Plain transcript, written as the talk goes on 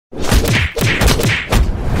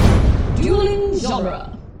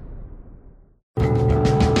genre.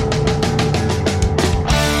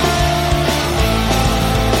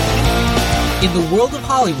 In the world of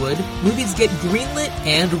Hollywood, movies get greenlit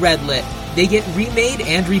and redlit. They get remade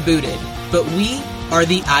and rebooted. But we are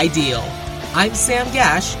the Ideal. I'm Sam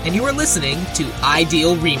Gash, and you are listening to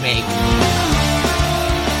Ideal Remake.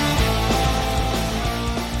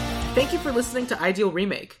 Thank you for listening to Ideal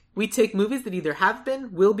Remake. We take movies that either have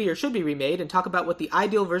been, will be, or should be remade and talk about what the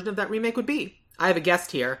ideal version of that remake would be. I have a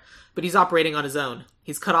guest here, but he's operating on his own.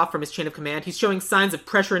 He's cut off from his chain of command, he's showing signs of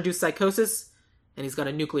pressure-induced psychosis, and he's got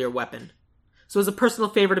a nuclear weapon. So as a personal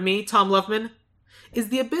favor to me, Tom Loveman, is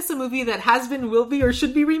The Abyss a movie that has been, will be, or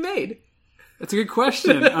should be remade? That's a good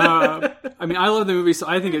question. I mean, I love the movie, so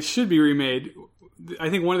I think it should be remade. I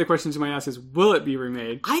think one of the questions you might ask is, will it be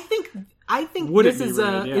remade? I think Would this it be is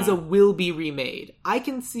remade? is a will be remade. I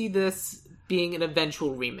can see this being an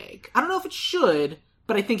eventual remake. I don't know if it should,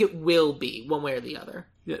 but I think it will be, one way or the other.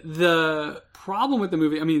 Yeah, the problem with the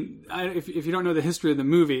movie, I mean, if you don't know the history of the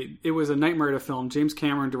movie, it was a nightmare to film. James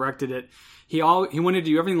Cameron directed it. He wanted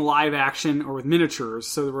to do everything live action or with miniatures.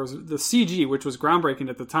 So there was the CG, which was groundbreaking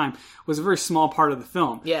at the time, was a very small part of the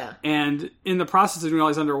film. Yeah. And in the process of doing all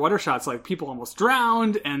these underwater shots, like people almost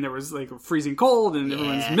drowned, and there was like freezing cold, and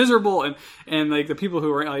everyone's miserable, and like the people who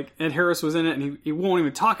were like Ed Harris was in it, and he won't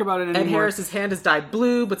even talk about it anymore. Ed Harris's hand is dyed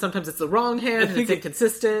blue, but sometimes it's the wrong hand, and it's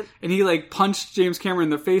inconsistent. And he like punched James Cameron in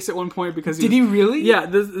the face at one point because Did he really? Yeah.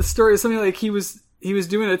 The story is something like he was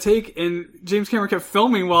doing a take, and James Cameron kept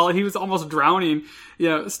filming while he was almost drowning.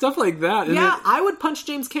 Yeah, stuff like that. And I would punch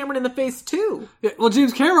James Cameron in the face too. Yeah, well,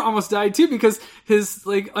 James Cameron almost died too because his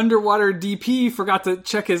like underwater DP forgot to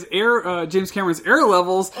check his James Cameron's air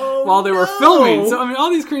levels while they were filming. So I mean, all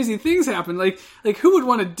these crazy things happened. Like who would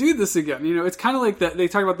want to do this again? You know, it's kind of like that. They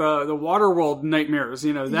talk about the Waterworld nightmares.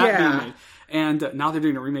 You know, that being made. And now they're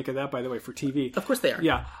doing a remake of that, by the way, for TV. Of course they are.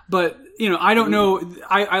 Yeah, but you know, I don't know.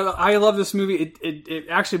 I love this movie. It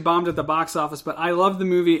actually bombed at the box office, but I love the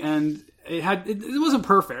movie, and it wasn't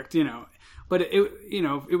perfect, you know. But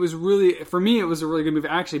it was really, for me, it was a really good movie.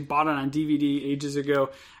 I actually bought it on DVD ages ago,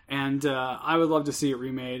 and I would love to see it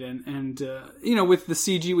remade. And you know, with the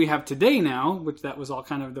CG we have today now, which that was all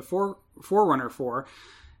kind of the forerunner for.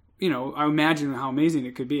 You know, I imagine how amazing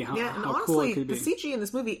it could be, how honestly, cool it could be. The CG in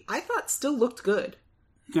this movie, I thought still looked good.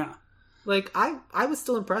 Yeah. Like, I was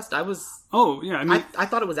still impressed. I was... Oh, yeah. I mean, I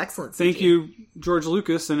thought it was excellent CG. Thank you, George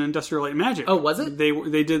Lucas and Industrial Light and Magic. Oh, was it?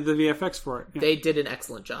 They did the VFX for it. Yeah. They did an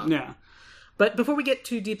excellent job. Yeah. But before we get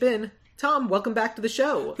too deep in, Tom, welcome back to the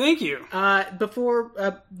show. Thank you.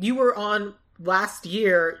 Before you were on last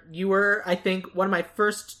year, you were, I think, one of my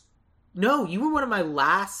first... No, you were one of my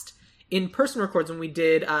last... in-person records when we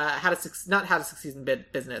did How to Succeed in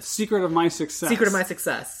Business. Secret of My Success.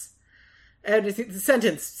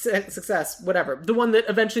 Success, whatever. The one that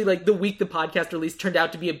eventually, like, the week the podcast released turned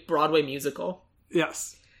out to be a Broadway musical.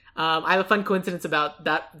 Yes. I have a fun coincidence about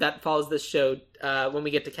that follows this show when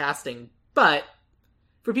we get to casting. But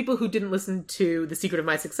for people who didn't listen to The Secret of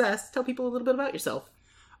My Success, tell people a little bit about yourself.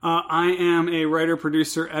 I am a writer,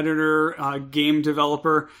 producer, editor, game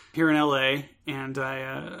developer here in LA, and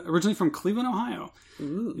I originally from Cleveland, Ohio.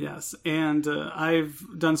 Ooh. Yes, and I've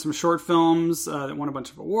done some short films that won a bunch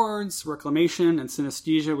of awards, Reclamation and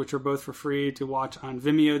Synesthesia, which are both for free to watch on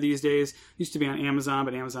Vimeo these days. Used to be on Amazon,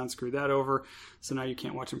 but Amazon screwed that over, so now you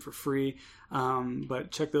can't watch them for free. But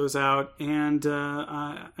check those out. And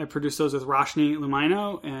I produced those with Roshni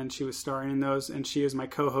Lumino, and she was starring in those, and she is my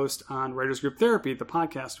co-host on Writers Group Therapy, the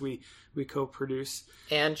podcast we co-produce.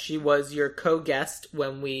 And she was your co-guest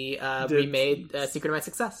when we remade Secret of My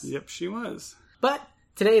Success. Yep, she was. But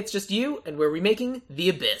today it's just you, and we're remaking The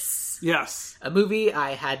Abyss. Yes. A movie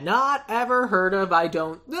I had not ever heard of. I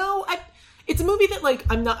don't know. It's a movie that, like,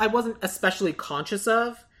 I wasn't especially conscious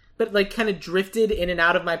of, but, like, kind of drifted in and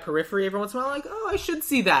out of my periphery every once in a while. Like, oh, I should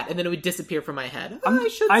see that. And then it would disappear from my head.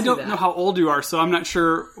 I don't know how old you are, so I'm not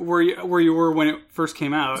sure where you were when it first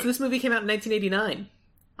came out. So this movie came out in 1989.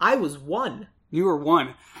 I was 1. You were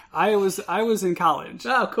 1. I was in college.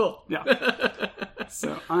 Oh, cool. Yeah.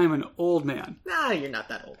 So I'm an old man. Nah, you're not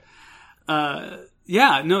that old.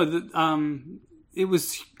 Yeah, no, it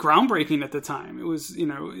was groundbreaking at the time. It was,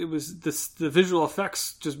 the visual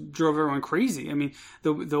effects just drove everyone crazy. I mean,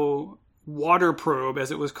 the water probe,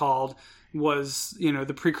 as it was called, was,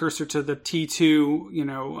 the precursor to the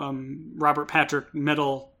T2, Robert Patrick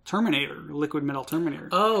metal Terminator, liquid metal Terminator.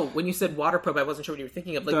 Oh, when you said water probe, I wasn't sure what you were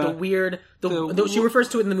thinking of. Like she refers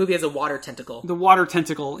to it in the movie as a water tentacle. The water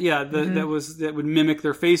tentacle, yeah, that would mimic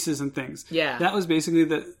their faces and things. Yeah, that was basically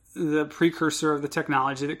the precursor of the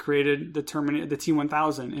technology that created the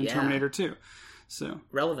T-1000 in Terminator 2. So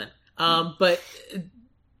relevant.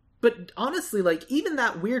 But honestly, like, even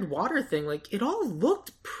that weird water thing, like, it all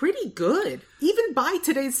looked pretty good, even by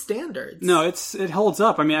today's standards. No, it holds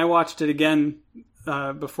up. I mean, I watched it again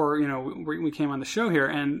before, we came on the show here,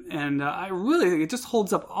 and I really think it just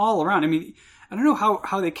holds up all around. I mean, I don't know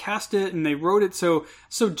how they cast it and they wrote it so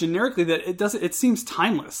generically that it seems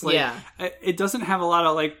timeless. Like, yeah. It doesn't have a lot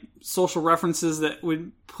of like social references that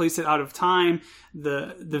would place it out of time.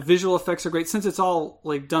 The visual effects are great since it's all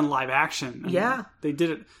like done live action. Yeah. They did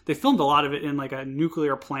it. They filmed a lot of it in like a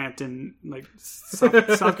nuclear plant in like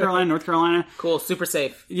South Carolina, North Carolina. Cool. Super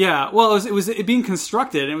safe. Yeah. Well, it was being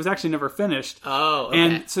constructed and it was actually never finished. Oh, okay.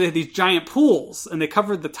 And so they had these giant pools and they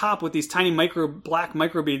covered the top with these tiny black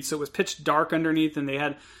microbeads. So it was pitch dark underneath, and they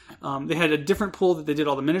had a different pool that they did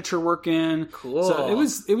all the miniature work in. Cool. So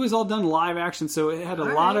it was all done live action. So it had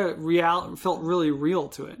a lot of felt really real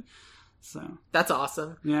to it. So that's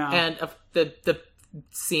awesome. Yeah. And the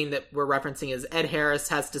scene that we're referencing is Ed Harris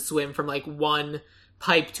has to swim from like one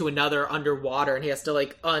pipe to another underwater, and he has to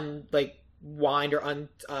like wind or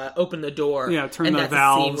open the door. Yeah, turn and the that's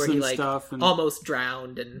valves a scene where he, and like, stuff. And... almost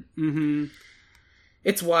drowned, and mm-hmm.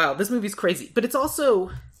 It's wild. This movie's crazy, but it's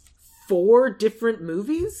also 4 different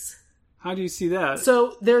movies. How do you see that?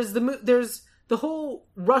 So there's the whole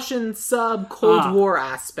Russian sub Cold War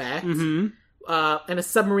aspect. Mm-hmm. And a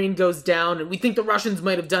submarine goes down, and we think the Russians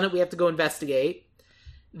might have done it. We have to go investigate.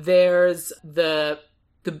 There's the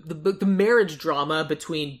marriage drama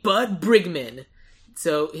between Bud Brigman.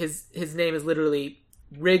 So his name is literally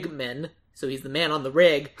Rigman, so he's the man on the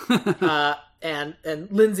rig. And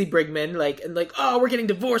Lindsay Brigman, oh, we're getting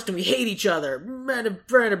divorced and we hate each other. And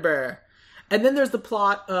then there's the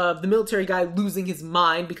plot of the military guy losing his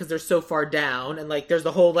mind because they're so far down, and like there's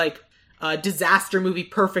the whole disaster movie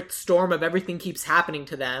perfect storm of everything keeps happening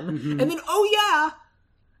to them. Mm-hmm. And then,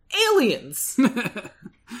 aliens.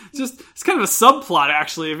 It's kind of a subplot,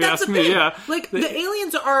 actually, if you ask me. Yeah, the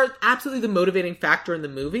aliens are absolutely the motivating factor in the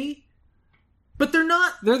movie, but they're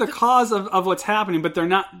not. They're the cause of what's happening, but they're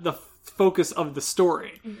not the focus of the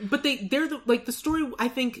story. But they're the story. I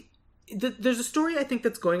think there's a story I think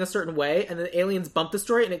that's going a certain way, and the aliens bump the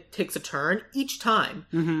story, and it takes a turn each time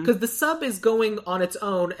because the sub is going on its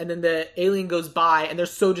own, and then the alien goes by, and they're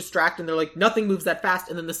so distracted, and they're like, nothing moves that fast,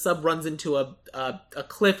 and then the sub runs into a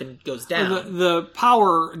cliff and goes down. The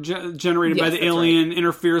power generated by the alien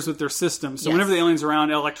interferes with their system, so whenever the alien's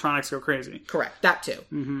around, electronics go crazy. Correct, that too.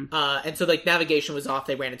 Mm-hmm. And so navigation was off.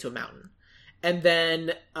 They ran into a mountain. And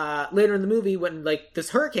then later in the movie, when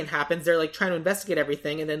this hurricane happens, they're trying to investigate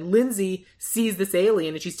everything. And then Lindsay sees this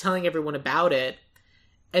alien, and she's telling everyone about it.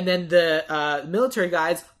 And then the military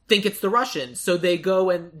guys think it's the Russians, so they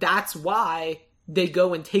go, and that's why they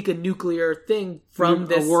go and take a nuclear thing from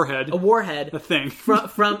this a warhead, a thing from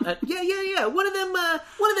one of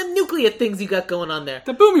them nuclear things you got going on there,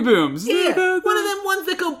 the boomy booms, one of them ones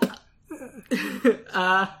that go.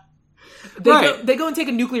 They go and take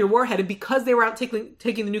a nuclear warhead, and because they were out taking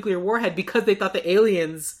the nuclear warhead, because they thought the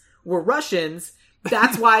aliens were Russians,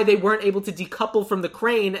 that's why they weren't able to decouple from the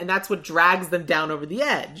crane, and that's what drags them down over the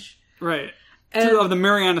edge. Right. Of the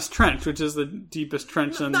Marianas Trench, which is the deepest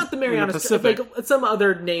trench in the Pacific. Some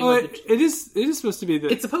other name. It is supposed to be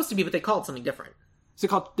It's supposed to be, but they call it something different. It's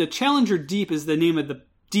called the Challenger Deep is the name of the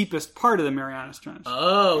deepest part of the Marianas Trench.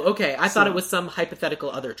 Oh, okay. I thought it was some hypothetical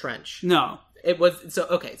other trench. No. It was, so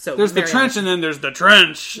there's the trench, and then there's the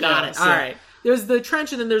trench. Got it. All right. There's the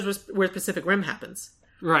trench, and then there's where Pacific Rim happens.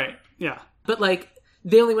 Right. Yeah. But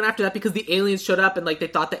they only went after that because the aliens showed up, and they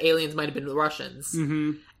thought the aliens might have been the Russians.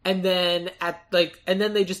 Mm-hmm. And then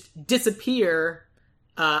they just disappear.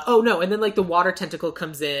 And then the water tentacle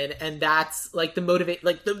comes in, and that's the motivate.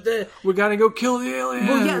 We gotta go kill the aliens.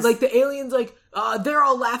 Well, yeah, the aliens they're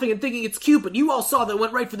all laughing and thinking it's cute, but you all saw that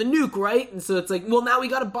went right for the nuke, right? And so it's well, now we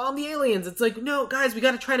gotta bomb the aliens. It's no, guys, we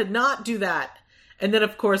gotta try to not do that. And then,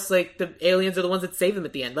 of course, the aliens are the ones that save them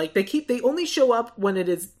at the end. They only show up when it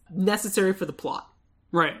is necessary for the plot.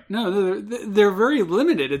 Right. No, they're very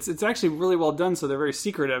limited. It's actually really well done, so they're very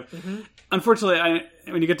secretive. Mm-hmm. Unfortunately,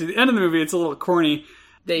 when you get to the end of the movie, it's a little corny.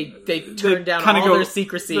 They turn down all their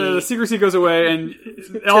secrecy. The secrecy goes away, and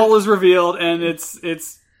all is revealed, and it's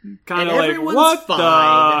kind of what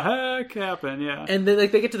the heck happened? Yeah. And then they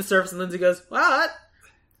get to the surface, and Lindsay goes, "What?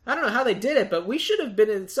 I don't know how they did it, but we should have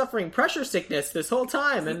been suffering pressure sickness this whole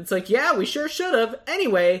time." And it's yeah, we sure should have.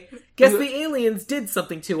 Anyway, guess the aliens did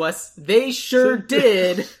something to us. They sure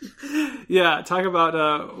did. Yeah, talk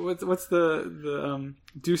about what's the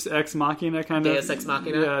Deus Ex Machina kind of. Deus Ex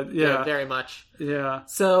Machina. Yeah, very much. Yeah.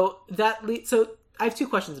 So I have 2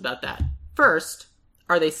 questions about that. First,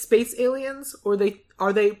 Are they space aliens, or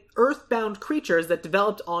are they Earthbound creatures that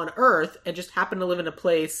developed on Earth and just happen to live in a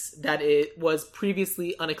place that it was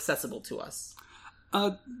previously inaccessible to us?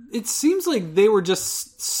 It seems like they were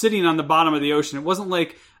just sitting on the bottom of the ocean. It wasn't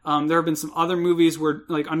like there have been some other movies where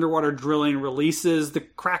like underwater drilling releases the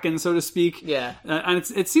Kraken, so to speak. Yeah. And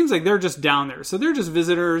it seems like they're just down there. So they're just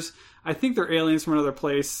visitors. I think they're aliens from another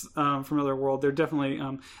place, from another world. They're definitely,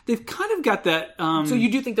 they've kind of got that. So you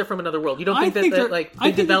do think they're from another world? You don't think that like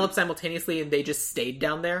they developed simultaneously and they just stayed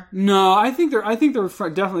down there? No, I think they're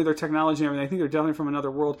definitely their technology and everything. I think they're definitely from another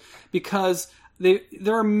world because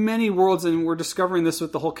there are many worlds, and we're discovering this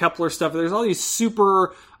with the whole Kepler stuff. There's all these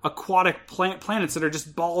super aquatic planets that are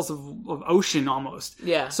just balls of ocean almost.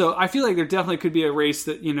 Yeah. So I feel like there definitely could be a race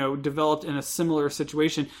that, developed in a similar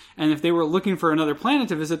situation. And if they were looking for another planet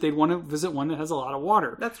to visit, they'd want to visit one that has a lot of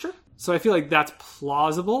water. That's true. So I feel like that's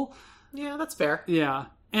plausible. Yeah, that's fair. Yeah.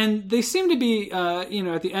 And they seem to be, at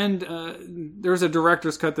the end, there's a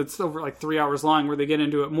director's cut that's over like 3 hours long where they get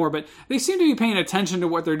into it more, but they seem to be paying attention to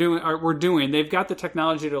what we're doing. They've got the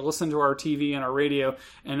technology to listen to our TV and our radio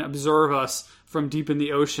and observe us from deep in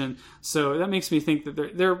the ocean. So that makes me think that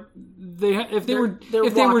if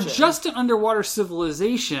they were just an underwater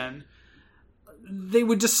civilization, they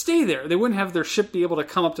would just stay there. They wouldn't have their ship be able to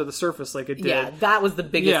come up to the surface like it did. Yeah, that was the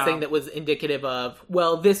biggest thing that was indicative of,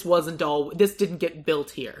 well, this didn't get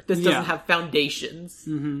built here. This doesn't have foundations.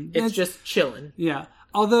 Mm-hmm. It's just chilling. Yeah.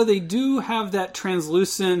 Although they do have that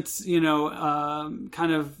translucent,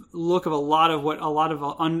 kind of look of a lot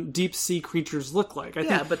of deep sea creatures look like. I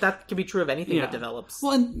think, but that can be true of anything that develops.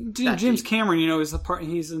 Well, and James Cameron, is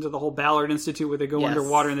he's into the whole Ballard Institute where they go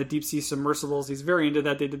underwater in the deep sea submersibles. He's very into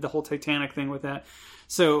that. They did the whole Titanic thing with that.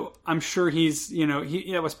 So I'm sure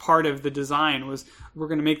that was part of the design was we're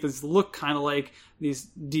going to make this look kind of like these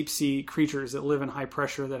deep sea creatures that live in high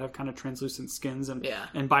pressure that have kind of translucent skins and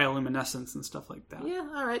bioluminescence and stuff like that. Yeah,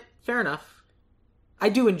 all right, fair enough. I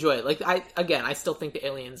do enjoy it. Like I still think the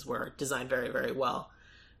aliens were designed very, very well.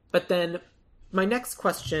 But then my next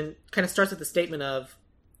question kind of starts with the statement of,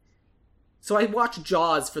 so I watched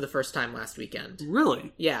Jaws for the first time last weekend.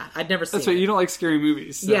 Really? Yeah, I'd never seen it. That's right, you don't like scary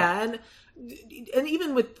movies. So. Yeah, and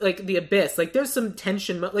even with like The Abyss, like there's some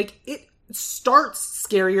tension, like it starts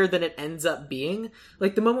scarier than it ends up being.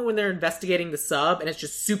 Like the moment when they're investigating the sub and it's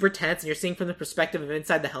just super tense and you're seeing from the perspective of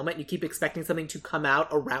inside the helmet and you keep expecting something to come out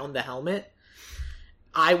around the helmet.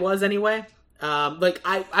 I was anyway.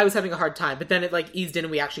 I was having a hard time, but then it like eased in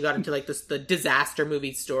and we actually got into like the disaster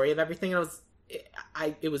movie story of everything, and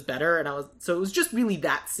it was better, and so it was just really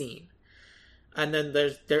that scene. And then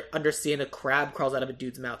they're undersea and a crab crawls out of a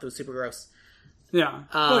dude's mouth. It was super gross. Yeah,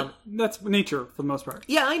 but that's nature for the most part.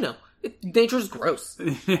 Yeah, I know. Nature's gross.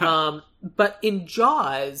 Yeah. But in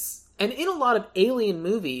Jaws, and in a lot of alien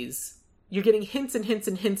movies, you're getting hints and hints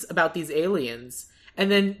and hints about these aliens. And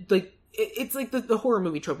then, like, it's like the horror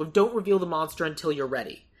movie trope of don't reveal the monster until you're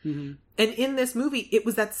ready. Mm-hmm. And in this movie, it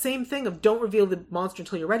was that same thing of don't reveal the monster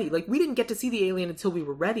until you're ready. Like, we didn't get to see the alien until we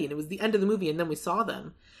were ready, and it was the end of the movie, and then we saw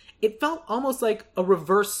them. It felt almost like a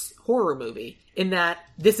reverse horror movie in that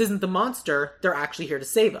this isn't the monster, they're actually here to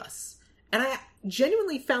save us. And I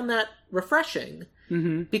genuinely found that refreshing.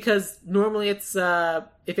 Mm-hmm. Because normally it's,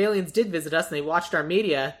 if aliens did visit us and they watched our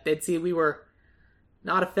media, they'd see we were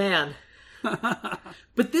not a fan.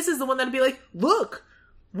 But this is the one that'd be like, look,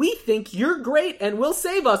 we think you're great and we'll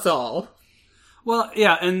save us all. Well,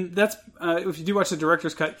 yeah, and that's, if you do watch the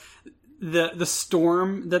director's cut, the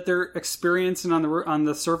storm that they're experiencing on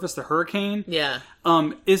the surface, the hurricane,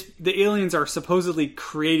 is the aliens are supposedly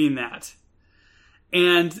creating that.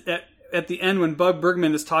 And at the end, when Bud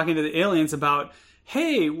Bergman is talking to the aliens about,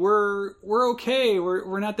 hey, we're okay,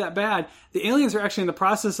 we're not that bad, the aliens are actually in the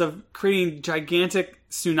process of creating gigantic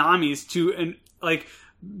tsunamis to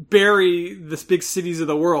bury the big cities of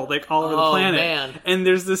the world, like all over the planet. Man. And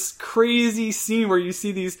there's this crazy scene where you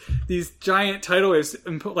see these giant tidal waves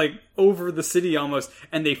and put like over the city almost,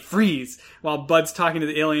 and they freeze while Bud's talking to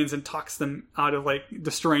the aliens and talks them out of like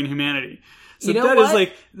destroying humanity. So that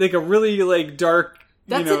is like a really like dark.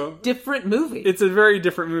 That's a different movie. It's a very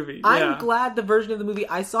different movie. I'm glad the version of the movie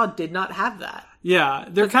I saw did not have that. Yeah,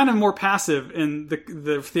 they're kind of more passive in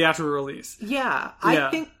the theatrical release. Yeah, I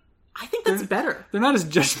think that's better. They're not as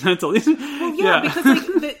judgmental. Well,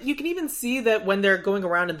 because you can even see that when they're going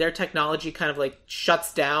around and their technology kind of like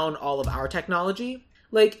shuts down all of our technology.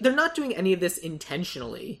 Like, they're not doing any of this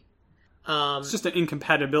intentionally. It's just an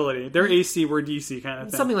incompatibility. They're AC, we're DC kind of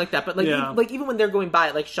thing. Something like that. But even when they're going by,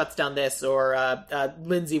 it like shuts down this, or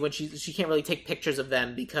Lindsay when she can't really take pictures of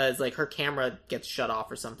them because like her camera gets shut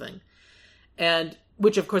off or something. And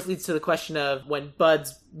Which, of course, leads to the question of when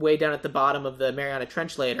Bud's way down at the bottom of the Mariana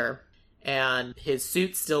Trench later, and his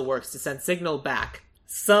suit still works to send signal back.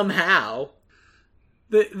 Somehow.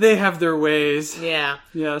 They have their ways. Yeah.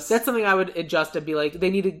 Yes. That's something I would adjust and be like,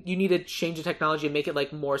 you need to change the technology and make it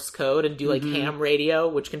like Morse code and do like ham radio,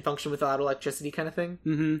 which can function without electricity kind of thing.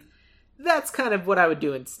 Mm-hmm. That's kind of what I would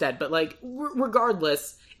do instead. But like,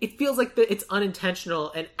 regardless, it feels like it's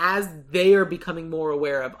unintentional. And as they are becoming more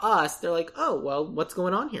aware of us, they're like, oh, well, what's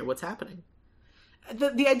going on here? What's happening?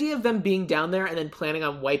 The idea of them being down there and then planning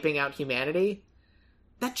on wiping out humanity,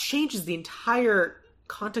 that changes the entire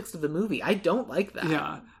context of the movie. I don't like that.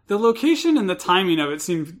 Yeah. The location and the timing of it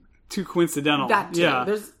seemed too coincidental. That too.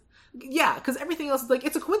 Yeah. Because everything else is like,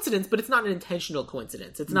 it's a coincidence, but it's not an intentional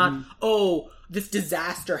coincidence. It's not, oh, this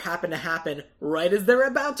disaster happened to happen right as they're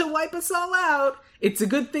about to wipe us all out. It's a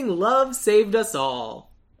good thing love saved us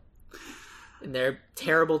all. In their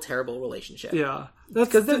terrible, terrible relationship. Yeah.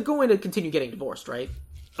 Because they're going to continue getting divorced, right?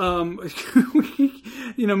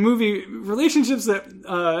 Movie relationships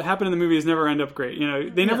that happen in the movies never end up great.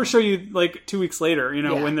 They never show you like 2 weeks later,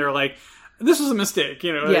 when they're like, this was a mistake,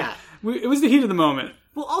 Yeah. It was the heat of the moment.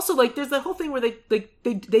 Well, also, like, there's that whole thing where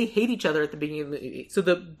they hate each other at the beginning of the movie. So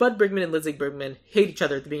the Bud Brigman and Lizzie Brigman hate each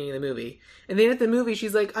other at the beginning of the movie. And then at the movie,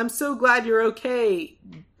 she's like, I'm so glad you're okay,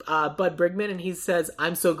 Bud Brigman. And he says,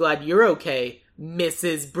 I'm so glad you're okay,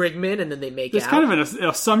 Mrs. Brigman. And then they make There's out. kind of an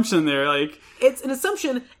assumption there, like... It's an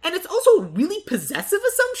assumption, and it's also a really possessive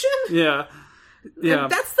assumption. Yeah. Yeah.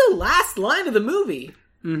 And that's the last line of the movie.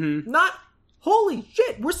 Mm-hmm. Not, holy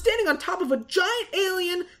shit, we're standing on top of a giant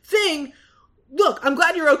alien thing. Look, I'm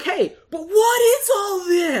glad you're okay, but what is all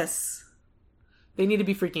this? They need to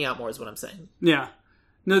be freaking out more, is what I'm saying. Yeah.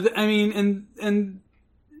 No, there's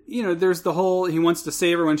the whole, he wants to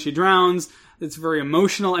save her when she drowns. It's very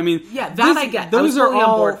emotional. I mean, yeah, that I get. Those are all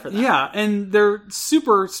on board for that. Yeah, and they're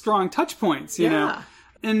super strong touch points, you know.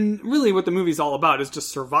 And really what the movie's all about is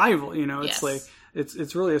just survival, It's like,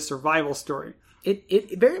 it's really a survival story.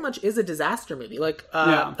 It very much is a disaster movie. Like,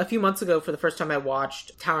 a few months ago, for the first time, I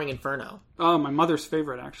watched Towering Inferno. Oh, my mother's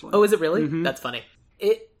favorite, actually. Oh, is it really? Mm-hmm. That's funny.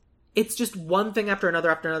 It's just one thing after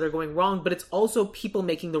another going wrong, but it's also people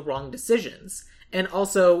making the wrong decisions. And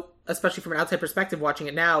also, especially from an outside perspective, watching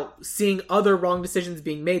it now, seeing other wrong decisions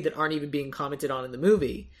being made that aren't even being commented on in the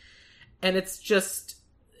movie. And it's just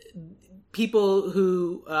people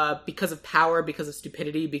who, because of power, because of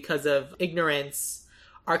stupidity, because of ignorance,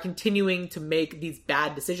 are continuing to make these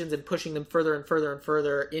bad decisions and pushing them further and further and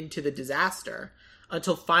further into the disaster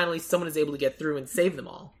until finally someone is able to get through and save them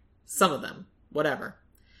all. Some of them. Whatever.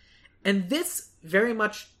 And this very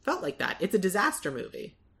much felt like that. It's a disaster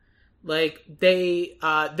movie. Like,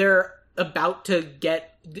 they're about to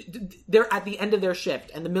they're at the end of their shift,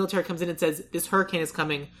 and the military comes in and says, this hurricane is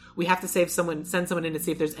coming, we have to send someone in to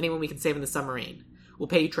see if there's anyone we can save in the submarine. We'll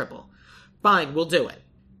pay you triple. Fine, we'll do it.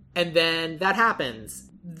 And then that happens.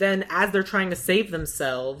 Then, as they're trying to save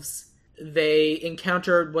themselves, they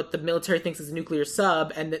encounter what the military thinks is a nuclear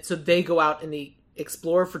sub, and so they go out and they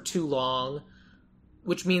explore for too long,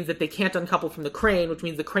 which means that they can't uncouple from the crane, which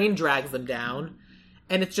means the crane drags them down.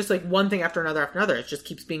 And it's just like one thing after another after another. It just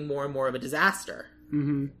keeps being more and more of a disaster.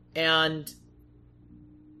 Mm-hmm. And,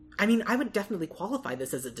 I mean, I would definitely qualify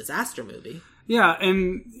this as a disaster movie. Yeah,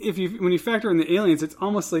 and when you factor in the aliens, it's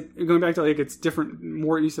almost like, going back to like, it's different,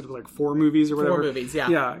 more, you said like 4 movies or whatever. 4 movies, yeah.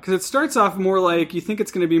 Yeah, because it starts off more like, you think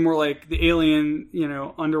it's going to be more like the alien,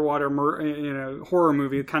 underwater, horror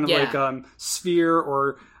movie, kind of like Sphere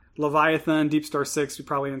or Leviathan, Deep Star 6, you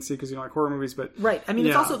probably didn't see because you don't like horror movies, but... Right. I mean,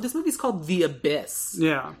 it's also... This movie's called The Abyss.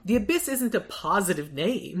 Yeah. The Abyss isn't a positive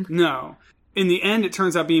name. No. In the end, it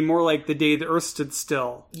turns out being more like The Day the Earth Stood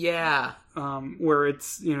Still. Yeah. Where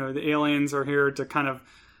it's, the aliens are here to kind of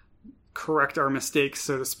correct our mistakes,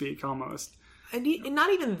 so to speak, almost. And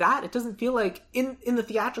not even that. It doesn't feel like... In the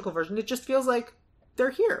theatrical version, it just feels like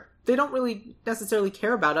they're here. They don't really necessarily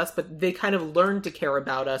care about us, but they kind of learn to care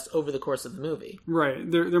about us over the course of the movie. Right.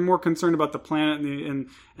 They're more concerned about the planet and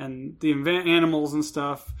the animals and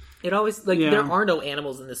stuff. It always, there are no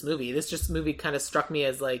animals in this movie. This movie kind of struck me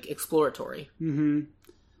as, exploratory. Mm-hmm.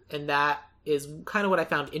 And that is kind of what I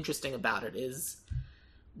found interesting about it, is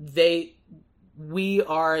we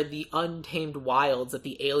are the untamed wilds that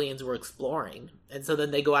the aliens were exploring. And so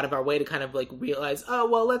then they go out of our way to kind of, realize, oh,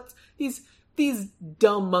 well, these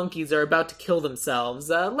dumb monkeys are about to kill themselves.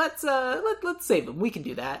 Let's save them. We can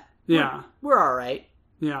do that. Yeah. We're all right.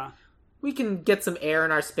 Yeah. We can get some air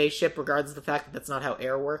in our spaceship, regardless of the fact that that's not how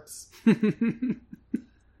air works.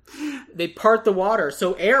 They part the water,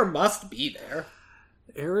 so air must be there.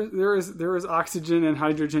 There is oxygen and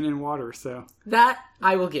hydrogen in water, so... That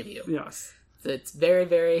I will give you. Yes. So it's very,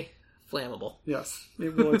 very flammable. Yes,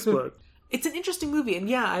 it will explode. It's an interesting movie, and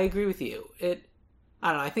yeah, I agree with you. I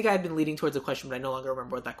don't know, I think I had been leading towards a question, but I no longer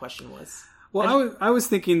remember what that question was. Well, I was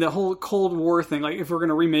thinking the whole Cold War thing, like if we're going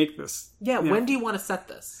to remake this. Yeah, when do you want to set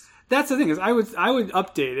this? That's the thing, is I would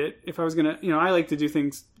update it if I was going to, I like to do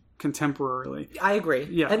things contemporarily. I agree.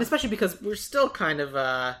 Yeah. And especially because we're still kind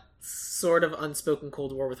of sort of unspoken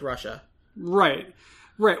Cold War with Russia. Right.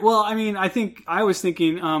 Well, I mean, I think I was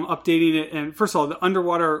thinking updating it, and first of all, the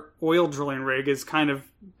underwater oil drilling rig is kind of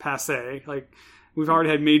passé. Like, we've already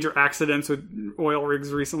had major accidents with oil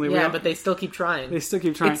rigs recently. Yeah, but they still keep trying. This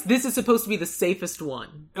is supposed to be the safest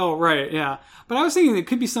one. Oh, right, yeah. But I was thinking it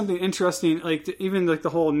could be something interesting, like even like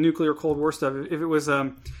the whole nuclear Cold War stuff. If it was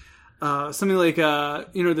something like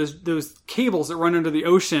those cables that run under the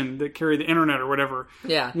ocean that carry the internet or whatever.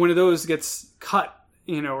 Yeah. One of those gets cut,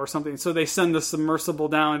 or something. So they send the submersible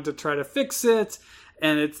down to try to fix it,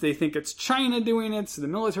 and they think it's China doing it, so the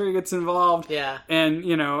military gets involved. Yeah. And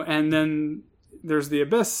and then there's the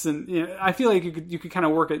abyss, and I feel like you could kind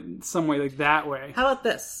of work it some way like that way. How about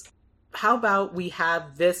this? How about we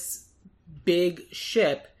have this big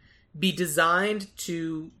ship be designed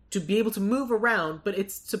to be able to move around, but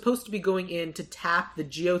it's supposed to be going in to tap the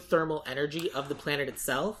geothermal energy of the planet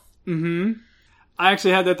itself? Mm-hmm. I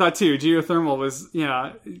actually had that thought too. Geothermal was,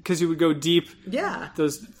 because you would go deep. Yeah.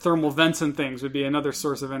 Those thermal vents and things would be another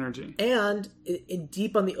source of energy. And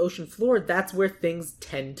deep on the ocean floor, that's where things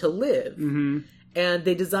tend to live. Mm-hmm. And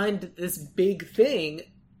they designed this big thing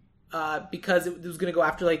because it was going to go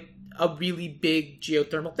after like a really big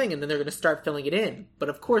geothermal thing, and then they're going to start filling it in. But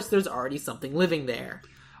of course, there's already something living there.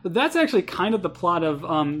 But that's actually kind of the plot of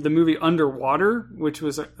the movie Underwater, which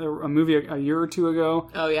was a movie a year or two ago.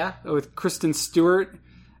 Oh yeah, with Kristen Stewart,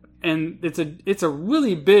 and it's a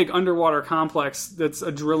really big underwater complex that's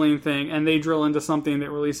a drilling thing, and they drill into something that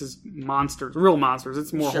releases monsters, real monsters.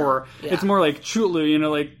 It's more horror. Yeah. It's more like Chulu,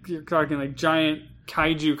 like you're talking like giant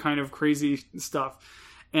kaiju kind of crazy stuff.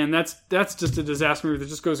 And that's just a disaster movie that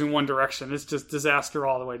just goes in one direction. It's just disaster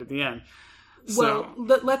all the way to the end. Well,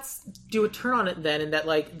 let's do a turn on it then, and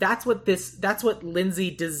that's what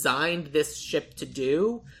Lindsay designed this ship to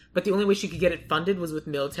do. But the only way she could get it funded was with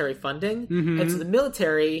military funding, and so the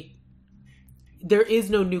military, there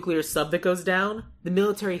is no nuclear sub that goes down. The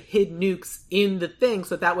military hid nukes in the thing,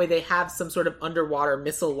 so that way they have some sort of underwater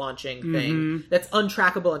missile launching thing that's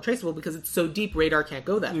untrackable and traceable because it's so deep, radar can't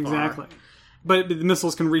go that far. Exactly. But the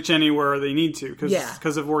missiles can reach anywhere they need to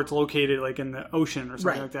because of where it's located, like in the ocean or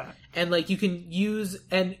something like that. And like you can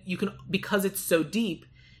because it's so deep,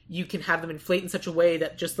 you can have them inflate in such a way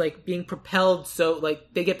that just like being propelled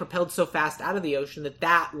they get propelled so fast out of the ocean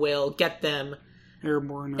that will get them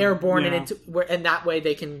airborne and that way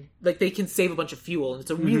they can save a bunch of fuel, and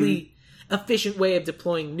it's a really efficient way of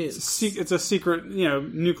deploying nukes. It's a secret,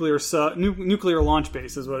 nuclear launch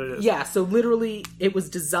base is what it is. Yeah, so literally it was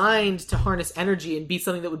designed to harness energy and be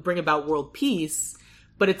something that would bring about world peace,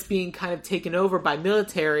 but it's being kind of taken over by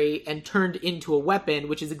military and turned into a weapon,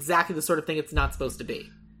 which is exactly the sort of thing it's not supposed to be.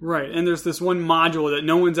 Right, and there's this one module that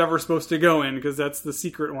no one's ever supposed to go in because that's the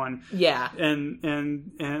secret one. Yeah. And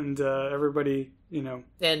everybody,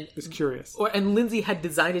 is curious. And Lindsay had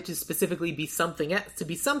designed it to specifically be something,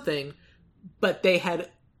 but they had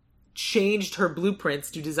changed her blueprints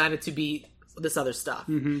to design it to be this other stuff.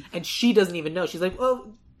 Mm-hmm. And she doesn't even know. She's like,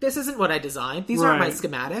 well, this isn't what I designed. These aren't my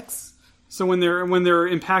schematics. So when they're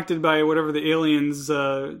impacted by whatever the aliens,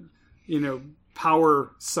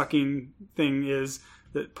 power sucking thing is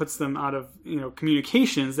that puts them out of,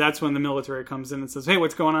 communications, that's when the military comes in and says, hey,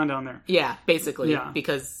 what's going on down there? Yeah, basically. Yeah.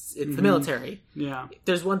 Because it's the military. Yeah. If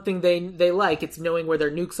there's one thing they like, it's knowing where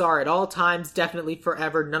their nukes are at all times, definitely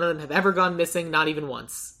forever. None of them have ever gone missing, not even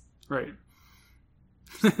once. Right.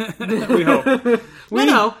 We hope.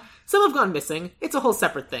 No. Some have gone missing. It's a whole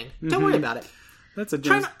seperat thing. Don't worry about it. That's a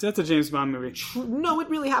James Bond movie. No, it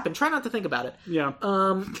really happened. Try not to think about it. Yeah.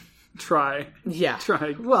 Try. Yeah.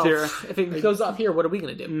 Try. Well, if it goes off here, what are we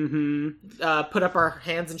going to do? Mm-hmm. Put up our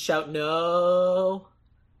hands and shout, no.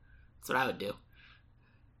 That's what I would do.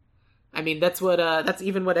 I mean, that's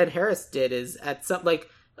even what Ed Harris did, is at some, like,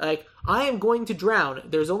 I am going to drown.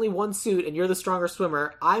 There's only one suit and you're the stronger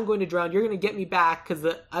swimmer. I'm going to drown. You're going to get me back because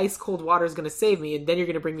the ice cold water is going to save me, and then you're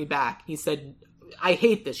going to bring me back. He said, I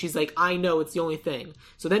hate this. She's like, I know, it's the only thing.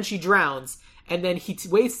 So then she drowns, and then he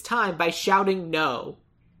wastes time by shouting no.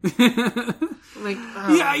 Like,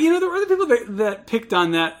 yeah, there were other people that picked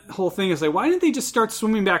on that whole thing. It's like, why didn't they just start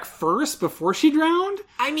swimming back first before she drowned?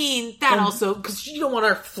 I mean, that also, because you don't want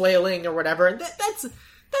her flailing or whatever. That's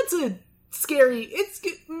a scary.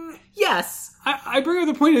 Yes. I bring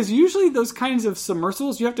up the point is usually those kinds of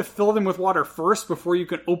submersibles, you have to fill them with water first before you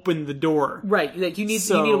can open the door. Right. Like you need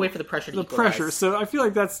to wait for the pressure to equalize. Pressure. So I feel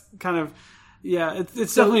like that's kind of,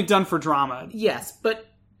 it's definitely done for drama. Yes, but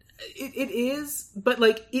it is, but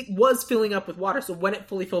like it was filling up with water. So when it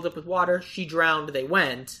fully filled up with water, she drowned, they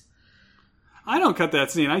went. I don't cut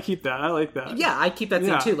that scene. I keep that. I like that. Yeah, I keep that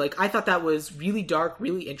scene too. Like, I thought that was really dark,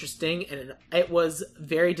 really interesting, and it was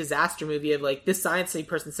very disaster movie of, like, this science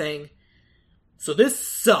person saying, so this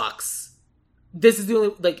sucks. This is the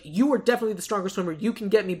only, like, you are definitely the stronger swimmer. You can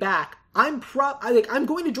get me back. I'm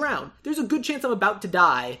going to drown. There's a good chance I'm about to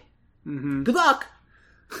die. Mm-hmm. Good luck.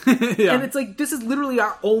 Yeah. And it's like, this is literally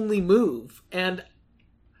our only move. And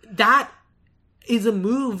that is a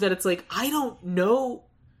move that it's like, I don't know.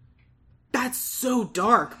 That's so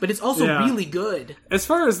dark, but it's also really good. As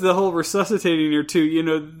far as the whole resuscitating her too, you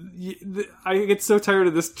know, I get so tired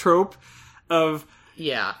of this trope of,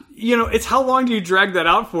 you know, it's how long do you drag that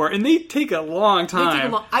out for? And they take a long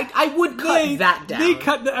time. I would cut that down. They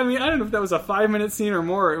cut, I mean, I don't know if that was a 5-minute scene or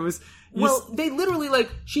more. It was... they literally, like,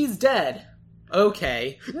 she's dead.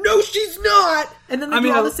 Okay. No, she's not! And then they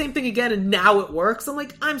do all the same thing again, and now it works. I'm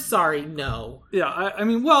like, I'm sorry, no. Yeah, I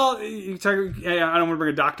mean, well, you talk, I don't want to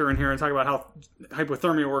bring a doctor in here and talk about how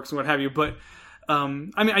hypothermia works and what have you, but, I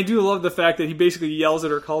mean, I do love the fact that he basically yells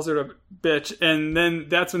at her, calls her a bitch, and then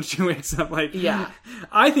that's when she wakes up. Like,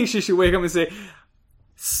 I think she should wake up and say,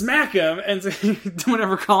 smack him and say, don't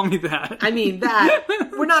ever call me that. I mean,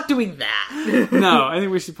 we're not doing that. No, I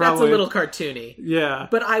think we should probably... That's a little cartoony. Yeah.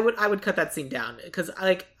 But I would cut that scene down, because,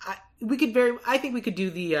 like, I think we could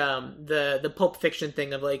do the Pulp Fiction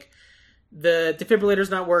thing of, like, the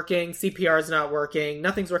defibrillator's not working, CPR's not working,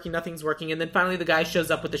 nothing's working, and then finally the guy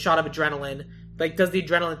shows up with a shot of adrenaline, like, does the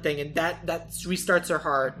adrenaline thing, and that restarts her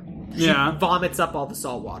heart. She vomits up all the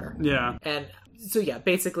salt water. Yeah. And so,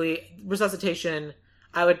 basically, resuscitation...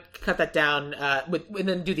 I would cut that down and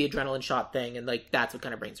then do the adrenaline shot thing, and like that's what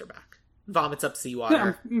kind of brings her back. Vomits up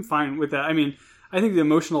seawater. Yeah, I'm fine with that. I mean, I think the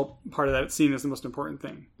emotional part of that scene is the most important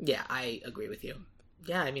thing. Yeah, I agree with you.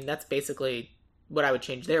 Yeah, I mean, that's basically what I would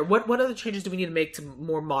change there. What other changes do we need to make to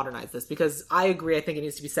more modernize this? Because I agree, I think it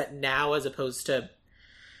needs to be set now as opposed to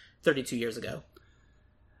 32 years ago.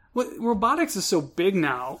 Well, robotics is so big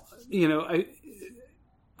now, you know,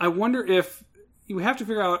 I wonder if we have to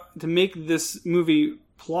figure out to make this movie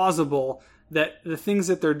plausible that the things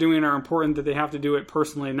that they're doing are important, that they have to do it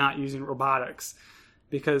personally, not using robotics.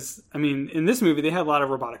 Because, I mean, in this movie, they had a lot of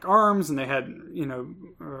robotic arms, and they had, you know,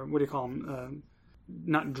 what do you call them?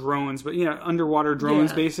 Not drones, but, you know, underwater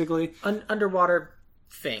drones, basically. Underwater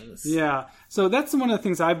things. Yeah. So that's one of the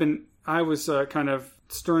things I was kind of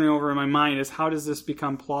stirring over in my mind is how does this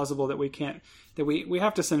become plausible that we can't, that we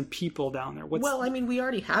have to send people down there? Well, I mean, we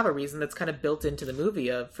already have a reason that's kind of built into the movie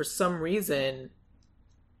of, for some reason,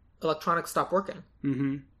 electronics stop working.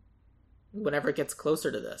 Mm-hmm. Whenever it gets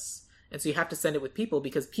closer to this. And so you have to send it with people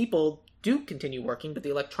because people do continue working, but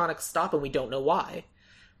the electronics stop and we don't know why.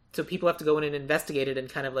 So people have to go in and investigate it and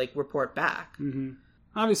kind of like report back. Mm-hmm.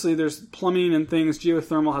 Obviously, there's plumbing and things.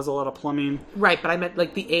 Geothermal has a lot of plumbing. Right, but I meant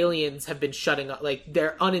like the aliens have been shutting off, like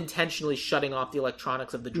they're unintentionally shutting off the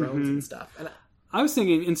electronics of the drones and stuff. And I was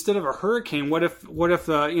thinking instead of a hurricane, what if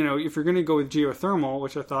you know, if you're going to go with geothermal,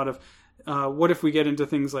 which I thought of, what if we get into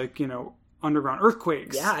things like, you know, underground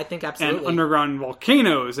earthquakes? Yeah, I think absolutely. And underground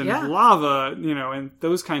volcanoes and lava, you know, and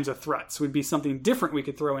those kinds of threats would be something different we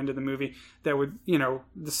could throw into the movie that would, you know,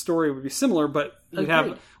 the story would be similar, but we'd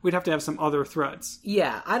have to have some other threats.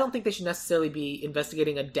 Yeah, I don't think they should necessarily be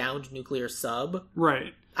investigating a downed nuclear sub.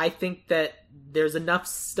 Right. I think that there's enough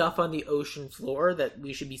stuff on the ocean floor that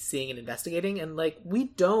we should be seeing and investigating, and like we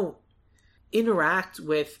don't interact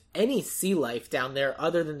with any sea life down there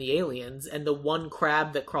other than the aliens and the one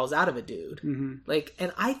crab that crawls out of a dude. Mm-hmm. Like,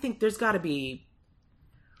 and I think there's got to be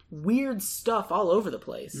weird stuff all over the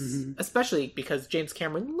place, especially because James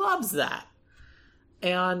Cameron loves that.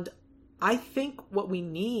 And I think what we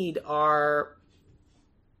need are,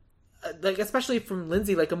 like, especially from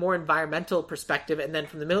Lindsay, like a more environmental perspective, and then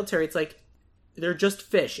from the military, it's like, they're just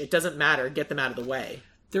fish. It doesn't matter. Get them out of the way.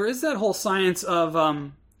 There is that whole science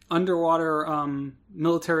of, underwater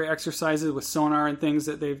military exercises with sonar and things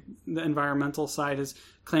that the environmental side has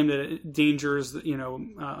claimed that it endangers, you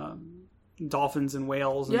know, dolphins and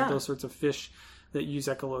whales and those sorts of fish that use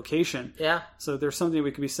echolocation. Yeah. So there's something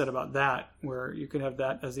we could be said about that, where you could have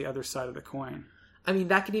that as the other side of the coin. I mean,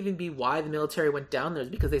 that could even be why the military went down there, is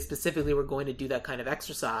because they specifically were going to do that kind of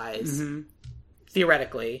exercise,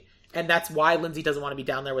 theoretically. And that's why Lindsay doesn't want to be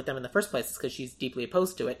down there with them in the first place, is because she's deeply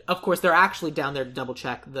opposed to it. Of course, they're actually down there to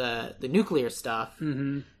double-check the nuclear stuff.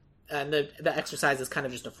 Mm-hmm. the exercise is kind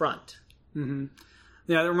of just a front. Mm-hmm.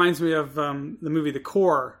 Yeah, that reminds me of the movie The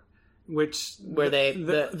Core, where I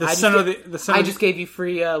just gave you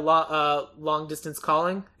free long distance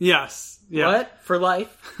calling. Yes. Yeah. What? For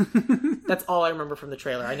life? That's all I remember from the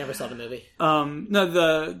trailer. I never saw the movie.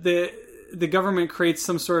 No, the government creates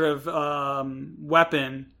some sort of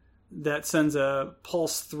weapon that sends a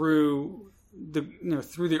pulse through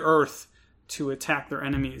the earth to attack their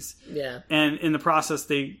enemies. Yeah. And in the process,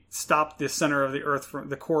 they stop the center of the earth,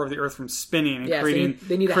 the core of the earth, from spinning and creating. So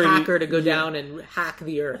they need a hacker to go down and hack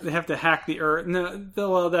the earth. They have to hack the earth. No,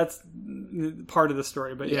 well, that's part of the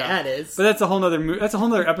story, but yeah, it is. But that's a whole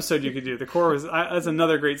nother episode you could do. The Core that's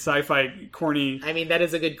another great sci-fi corny. I mean, that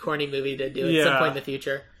is a good corny movie to do at some point in the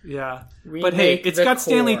future. Yeah, Remake but hey, it's got Core.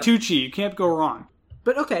 Stanley Tucci. You can't go wrong.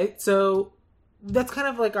 But okay, so that's kind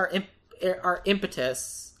of like our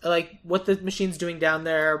impetus. Like, what the machine's doing down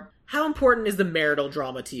there. How important is the marital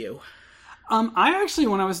drama to you? I actually,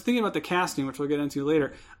 when I was thinking about the casting, which we'll get into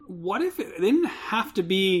later, what if they didn't have to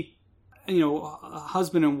be, a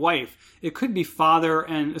husband and wife? It could be father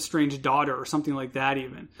and estranged daughter or something like that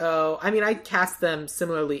even. Oh, I mean, I'd cast them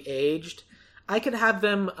similarly aged. I could have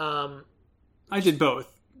them... I did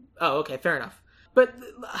both. Oh, okay, fair enough. But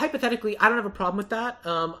hypothetically, I don't have a problem with that.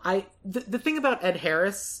 The thing about Ed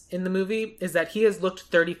Harris in the movie is that he has looked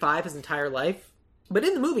 35 his entire life. But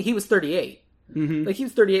in the movie, he was 38. Mm-hmm. Like, he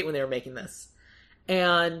was 38 when they were making this.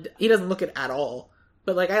 And he doesn't look it at all.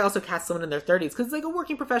 But, like, I also cast someone in their 30s. Because, like, a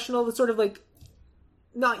working professional that's sort of, like,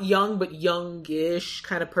 not young, but youngish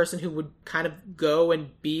kind of person who would kind of go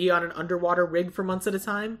and be on an underwater rig for months at a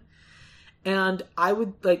time. And I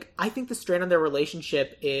think the strain on their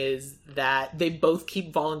relationship is that they both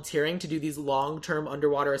keep volunteering to do these long-term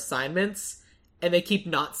underwater assignments, and they keep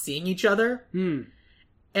not seeing each other.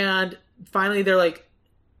 And finally they're like,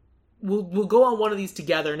 we'll go on one of these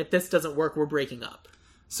together, and if this doesn't work, we're breaking up.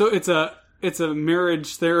 So it's a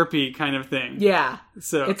marriage therapy kind of thing. Yeah.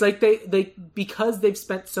 So it's like they because they've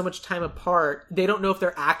spent so much time apart, they don't know if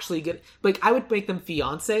they're actually good. Like, I would make them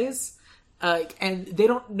fiancés. And they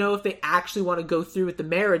don't know if they actually want to go through with the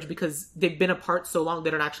marriage because they've been apart so long they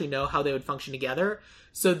don't actually know how they would function together.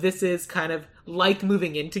 So this is kind of like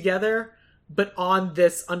moving in together, but on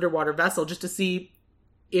this underwater vessel, just to see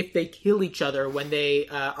if they kill each other when they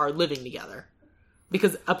are living together.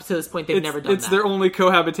 Because up to this point, they've never done that. It's their only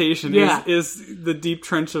cohabitation. Yeah. Is the deep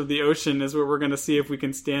trench of the ocean is where we're going to see if we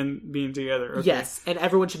can stand being together. Okay. Yes, and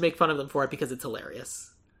everyone should make fun of them for it because it's hilarious.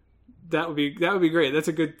 That would be great. That's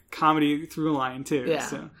a good comedy through line too. Yeah,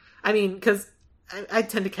 so. I mean, because I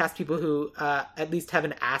tend to cast people who at least have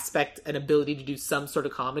an ability to do some sort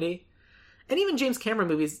of comedy, and even James Cameron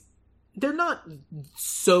movies, they're not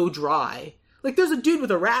so dry. Like, there's a dude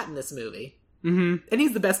with a rat in this movie, and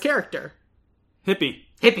he's the best character. Hippie.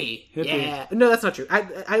 Yeah. No, that's not true. I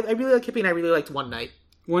really like Hippie, and I really liked One Night.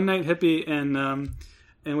 One Night, Hippie,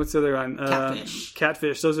 and what's the other one?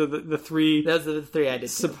 Catfish. Those are the three. Those are the three I did too.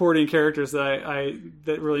 Supporting characters that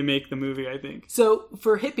that really make the movie, I think. So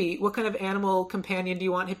for Hippie, what kind of animal companion do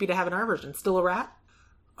you want Hippie to have in our version? Still a rat?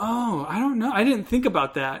 Oh, I don't know. I didn't think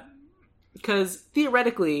about that. Because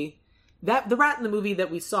theoretically, the rat in the movie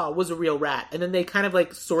that we saw was a real rat, and then they kind of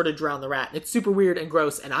like sort of drowned the rat. It's super weird and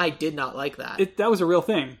gross, and I did not like that. That was a real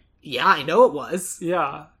thing. Yeah, I know it was.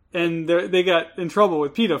 Yeah, and they got in trouble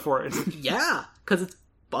with PETA for it. Yeah, because it's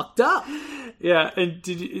fucked up. Yeah, and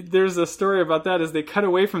there's a story about that as they cut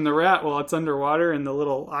away from the rat while it's underwater in the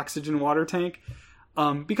little oxygen water tank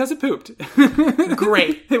because it pooped.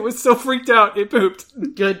 Great. It was so freaked out, it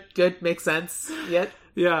pooped. Good, makes sense.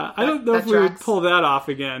 Yeah, I don't know if we would pull that off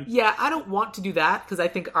again. Yeah, I don't want to do that because I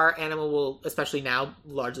think our animal will, especially now,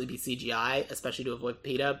 largely be CGI, especially to avoid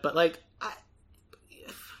PETA. But like,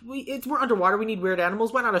 we're underwater, we need weird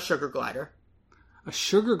animals. Why not a sugar glider? A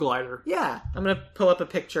sugar glider? Yeah. I'm going to pull up a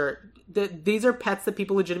picture. These are pets that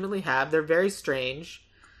people legitimately have. They're very strange.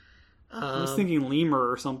 I was thinking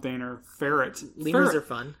lemur or something, or ferret. Lemurs are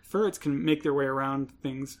fun. Ferrets can make their way around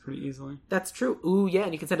things pretty easily. That's true. Ooh, yeah,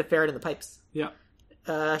 and you can send a ferret in the pipes. Yeah.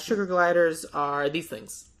 Sugar gliders are these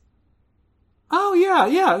things. Oh,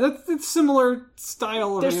 yeah. That's similar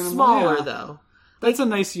style of animal. They're smaller, though. That's a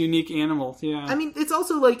nice, unique animal, yeah. I mean, it's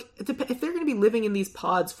also like, if they're going to be living in these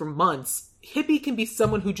pods for months, Hippie can be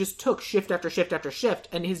someone who just took shift after shift after shift,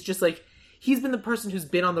 and he's just like, he's been the person who's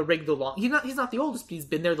been on the rig the longest. He's not the oldest, but he's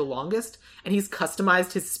been there the longest, and he's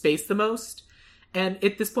customized his space the most. And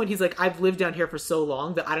at this point, he's like, I've lived down here for so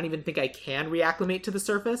long that I don't even think I can reacclimate to the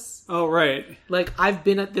surface. Oh, right. Like, I've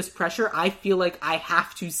been at this pressure. I feel like I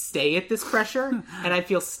have to stay at this pressure, and I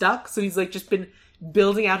feel stuck. So he's like just been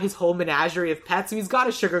building out his whole menagerie of pets. So he's got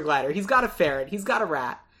a sugar glider. He's got a ferret. He's got a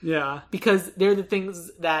rat. Yeah. Because they're the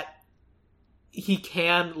things that he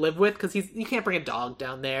can live with, because you can't bring a dog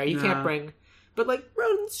down there. You can't bring... But, like,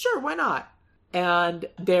 rodents, sure, why not? And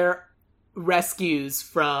they're rescues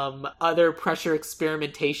from other pressure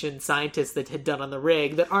experimentation scientists that had done on the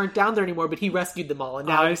rig that aren't down there anymore, but he rescued them all. And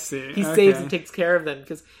now I see. He saves and takes care of them,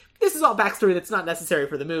 because this is all backstory that's not necessary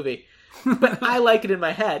for the movie. But I like it in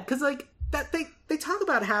my head, because, like, that they talk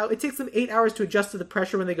about how it takes them 8 hours to adjust to the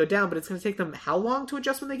pressure when they go down, but it's going to take them how long to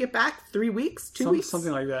adjust when they get back? 3 weeks? 2 weeks?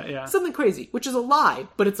 Something like that, yeah. Something crazy, which is a lie,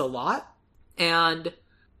 but it's a lot. And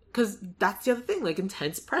because that's the other thing, like,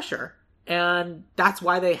 intense pressure. And that's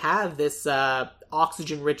why they have this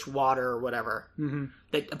oxygen-rich water or whatever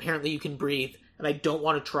that apparently you can breathe. And I don't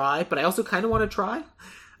want to try, but I also kind of want to try.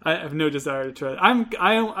 I have no desire to try.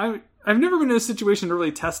 I've never been in a situation to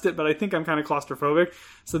really test it, but I think I'm kind of claustrophobic.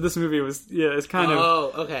 So this movie it's kind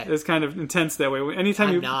of intense that way.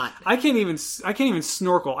 Anytime not. I can't even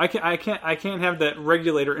snorkel. I can't have that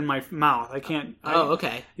regulator in my mouth. I can't.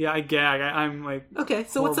 Okay. Yeah, I gag. I'm like. Okay,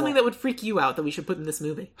 so horrible. What's something that would freak you out that we should put in this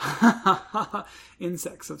movie?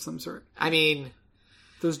 Insects of some sort. I mean,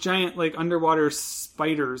 those giant like underwater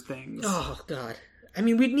spider things. Oh God. I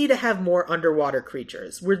mean, we'd need to have more underwater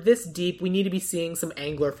creatures. We're this deep, we need to be seeing some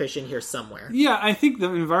anglerfish in here somewhere. Yeah, I think the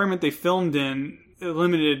environment they filmed in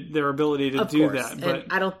limited their ability to do that. But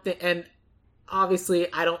and I don't think, and obviously,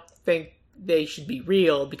 I don't think they should be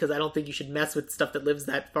real, because I don't think you should mess with stuff that lives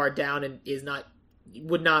that far down and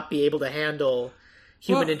would not be able to handle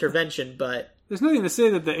human intervention. But there's nothing to say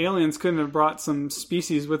that the aliens couldn't have brought some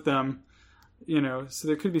species with them. So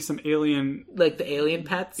there could be some alien... Like the alien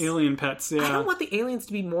pets? Alien pets, yeah. I don't want the aliens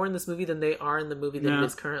to be more in this movie than they are in the movie than it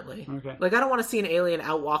is currently. Okay. Like, I don't want to see an alien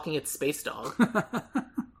out walking its space dog.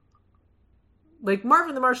 Like,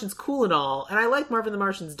 Marvin the Martian's cool and all, and I like Marvin the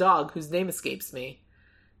Martian's dog, whose name escapes me.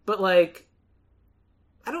 But, like,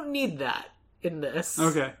 I don't need that in this.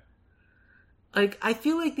 Okay. Like, I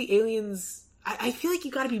feel like the aliens... I feel like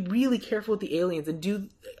you gotta be really careful with the aliens and do...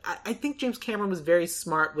 I think James Cameron was very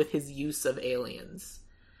smart with his use of aliens.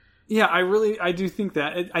 Yeah, I do think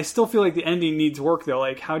that. I still feel like the ending needs work, though.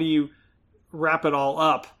 Like, how do you wrap it all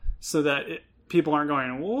up so that people aren't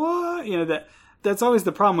going, what? That's always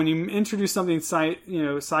the problem when you introduce something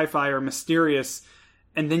sci-fi or mysterious,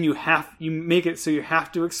 and then you make it so you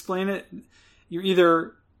have to explain it. You're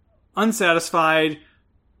either unsatisfied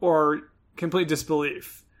or complete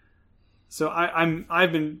disbelief. So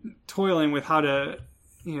I've been toiling with how to,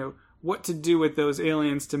 what to do with those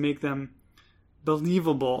aliens to make them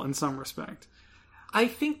believable in some respect. I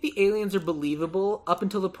think the aliens are believable up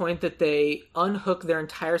until the point that they unhook their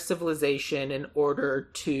entire civilization in order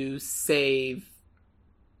to save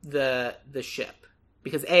the ship.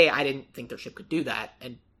 Because A, I didn't think their ship could do that,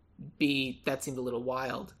 and B, that seemed a little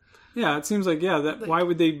wild. Yeah, it seems like, why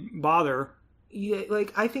would they bother? Yeah,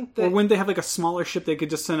 like, I think that... Or wouldn't they have, like, a smaller ship they could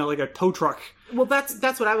just send out, like, a tow truck? Well, that's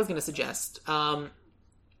what I was going to suggest.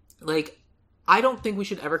 Like, I don't think we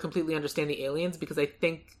should ever completely understand the aliens, because I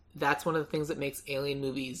think that's one of the things that makes alien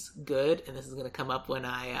movies good, and this is going to come up when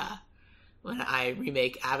I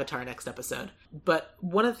remake Avatar next episode. But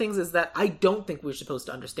one of the things is that I don't think we're supposed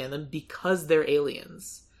to understand them because they're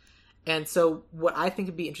aliens. And so what I think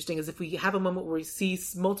would be interesting is if we have a moment where we see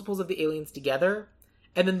multiples of the aliens together,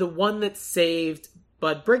 and then the one that saved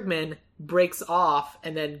Bud Brigman breaks off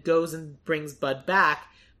and then goes and brings Bud back,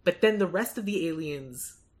 but then the rest of the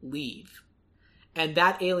aliens leave. And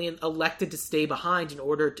that alien elected to stay behind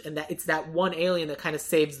and that it's that one alien that kind of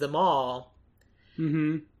saves them all.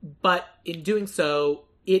 Mm-hmm. But in doing so,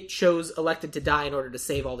 it chose elected to die in order to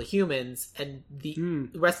save all the humans, and the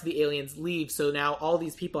rest of the aliens leave. So now all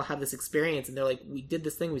these people have this experience, and they're like, we did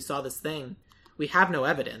this thing, we saw this thing. We have no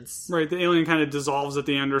evidence. Right, the alien kind of dissolves at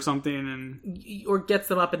the end or something, and or gets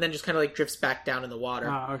them up and then just kind of like drifts back down in the water.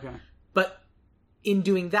 Ah, okay. But in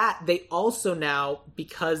doing that, they also now,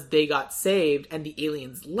 because they got saved and the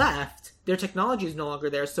aliens left, their technology is no longer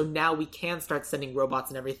there, so now we can start sending robots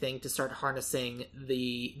and everything to start harnessing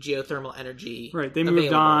the geothermal energy. Right, they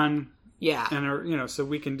moved on. Yeah. And are, so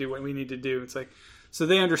we can do what we need to do. It's like, so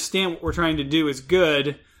they understand what we're trying to do is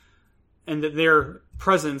good, and that their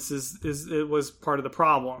presence was part of the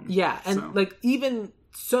problem. Yeah, and like even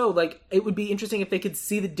so, like it would be interesting if they could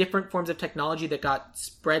see the different forms of technology that got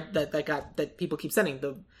spread that people keep sending.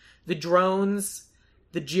 The drones,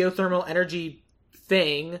 the geothermal energy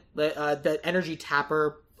thing, the energy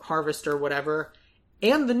tapper, harvester, whatever,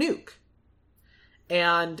 and the nuke.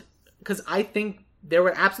 And because I think there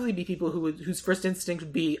would absolutely be people whose first instinct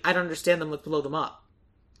would be, I don't understand them, let's blow them up.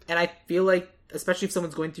 And I feel like, especially if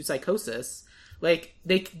someone's going through psychosis, Like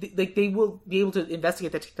they will be able to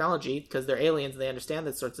investigate the technology because they're aliens and they understand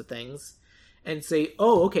those sorts of things, and say,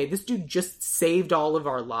 "Oh, okay, this dude just saved all of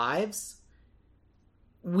our lives.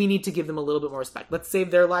 We need to give them a little bit more respect. Let's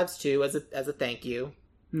save their lives too as a thank you,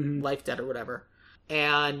 life debt or whatever."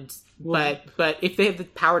 And but if they have the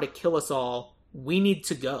power to kill us all, we need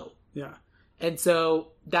to go. Yeah. And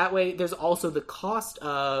so that way, there's also the cost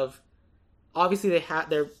of obviously they have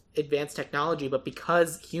their advanced technology, but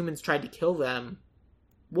because humans tried to kill them,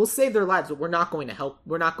 we'll save their lives, but we're not going to help.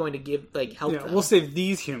 We're not going to help them. We'll save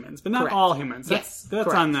these humans, but not all humans. That's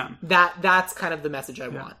on them. That's kind of the message I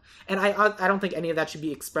want. And I don't think any of that should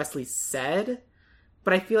be expressly said,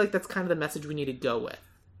 but I feel like that's kind of the message we need to go with.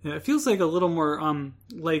 Yeah, it feels like a little more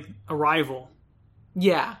like Arrival.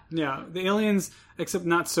 Yeah. Yeah, the aliens, except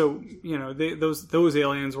not so, those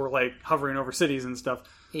aliens were like hovering over cities and stuff.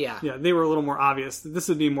 Yeah. Yeah, they were a little more obvious. This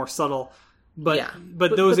would be more subtle.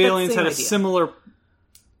 But those aliens had a similar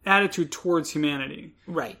attitude towards humanity.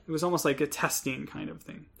 Right. It was almost like a testing kind of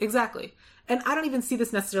thing. Exactly. And I don't even see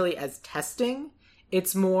this necessarily as testing.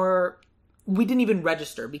 It's more, we didn't even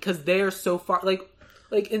register because they're so far,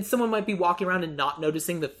 and someone might be walking around and not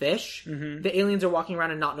noticing the fish. Mm-hmm. The aliens are walking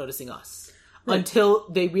around and not noticing us. Right. Until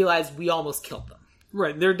they realize we almost killed them.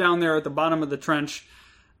 Right. They're down there at the bottom of the trench.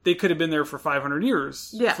 They could have been there for 500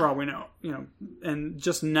 years, for all we know, and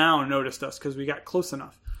just now noticed us because we got close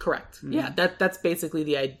enough. Correct. Mm-hmm. Yeah, that's basically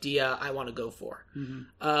the idea I want to go for.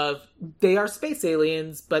 Mm-hmm. They are space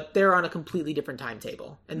aliens, but they're on a completely different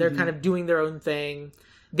timetable, and they're kind of doing their own thing.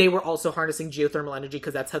 They were also harnessing geothermal energy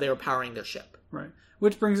because that's how they were powering their ship. Right.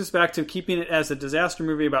 Which brings us back to keeping it as a disaster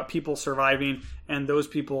movie about people surviving and those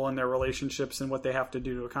people and their relationships and what they have to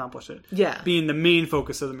do to accomplish it. Yeah. Being the main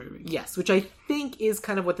focus of the movie. Yes, which I think is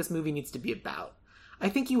kind of what this movie needs to be about. I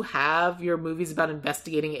think you have your movies about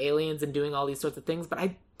investigating aliens and doing all these sorts of things, but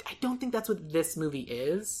I don't think that's what this movie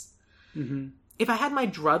is. Mm-hmm. If I had my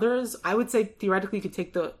druthers, I would say theoretically you could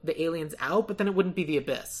take the aliens out, but then it wouldn't be The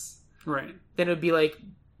Abyss. Right. Then it would be like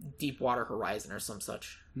Deepwater Horizon or some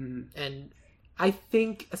such. Mm-hmm. And I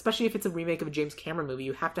think, especially if it's a remake of a James Cameron movie,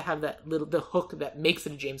 you have to have the hook that makes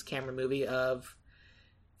it a James Cameron movie of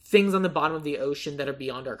things on the bottom of the ocean that are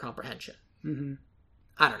beyond our comprehension. Mm-hmm.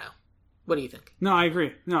 I don't know. What do you think? No, I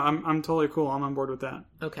agree. No, I'm totally cool. I'm on board with that.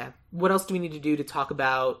 Okay. What else do we need to do to talk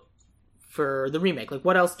about for the remake? Like,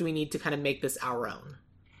 what else do we need to kind of make this our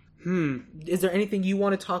own? Is there anything you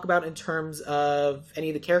want to talk about in terms of any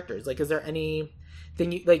of the characters? Like, is there anything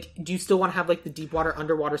do you still want to have like the Deepwater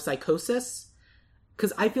underwater psychosis?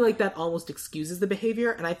 Because I feel like that almost excuses the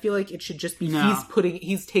behavior, and I feel like it should just be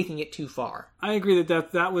he's taking it too far. I agree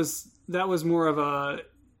that was more of a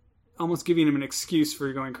almost giving him an excuse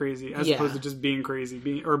for going crazy as opposed to just being crazy,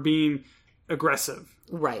 being aggressive.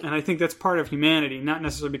 Right. And I think that's part of humanity, not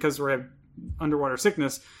necessarily because we have underwater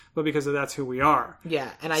sickness, but because that's who we are. Yeah,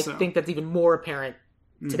 and I think that's even more apparent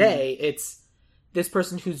today. Mm-hmm. It's this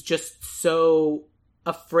person who's just so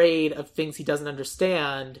afraid of things he doesn't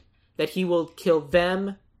understand that he will kill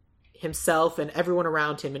them, himself, and everyone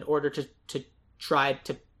around him in order to try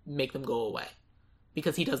to make them go away.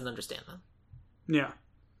 Because he doesn't understand them. Yeah.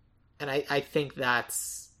 And I think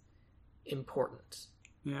that's important.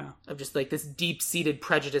 Yeah. Of just like this deep-seated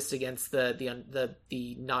prejudice against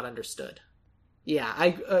the not understood. Yeah, I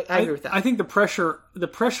agree with that. I think the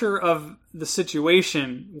pressure of the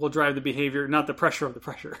situation will drive the behavior, not the pressure of the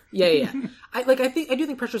pressure. Yeah. I do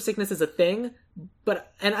think pressure sickness is a thing,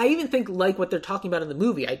 and I even think like what they're talking about in the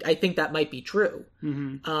movie, I think that might be true.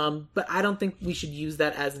 Mm-hmm. But I don't think we should use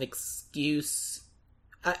that as an excuse.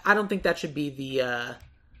 I don't think that should be the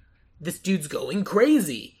this dude's going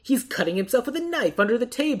crazy. He's cutting himself with a knife under the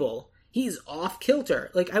table. He's off kilter.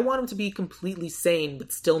 Like, I want him to be completely sane,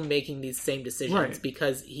 but still making these same decisions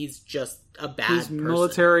because he's just a bad person. He's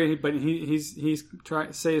military, but he's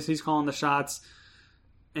calling the shots,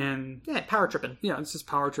 and power tripping. Yeah, it's just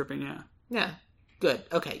power tripping. Yeah, good.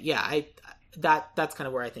 Okay, yeah, that's kind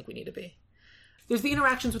of where I think we need to be. There's the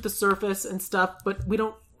interactions with the surface and stuff, but we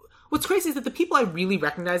don't. What's crazy is that the people I really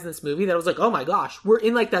recognize in this movie that I was like, oh my gosh, we're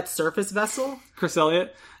in like that surface vessel. Chris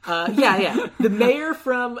Elliott? Yeah. The mayor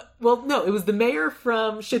from, it was the mayor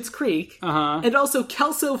from Schitt's Creek. Uh-huh. And also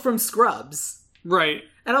Kelso from Scrubs. Right.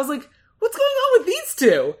 And I was like, what's going on with these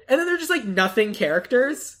two? And then they're just like nothing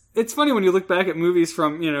characters. It's funny when you look back at movies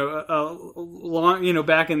from, long,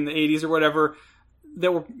 back in the 80s or whatever,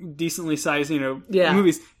 that were decently sized,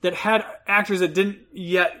 movies that had actors that didn't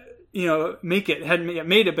yet hadn't yet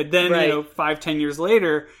made it, but then, 5-10 years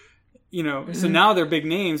later, so now they're big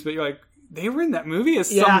names, but you're like, they were in that movie as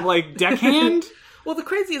some, deckhand? Well, the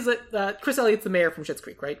crazy is that Chris Elliott's the mayor from Schitt's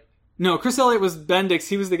Creek, right? No, Chris Elliott was Bendix.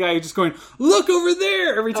 He was the guy who just going, look over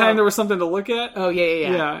there, every time there was something to look at. Oh, yeah.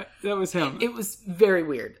 Yeah, that was him. It was very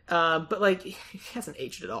weird. But, like, he hasn't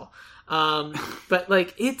aged at all. But,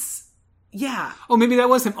 like, it's... Yeah. Oh, maybe that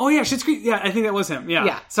was him. Oh, yeah, Schitt's Creek. Yeah, I think that was him.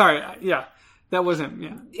 Yeah. Sorry. Yeah, that was him.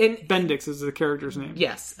 Yeah. And Bendix is the character's name.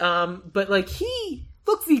 Yes. But, like, he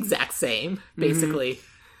looks the exact same, basically.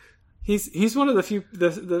 He's one of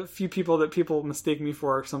the few people that people mistake me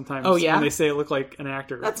for sometimes. Oh, yeah? When they say I look like an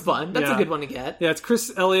actor. That's fun. That's a good one to get. Yeah, it's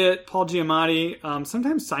Chris Elliott, Paul Giamatti,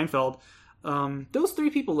 sometimes Seinfeld. Those three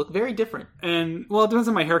people look very different. And, well, it depends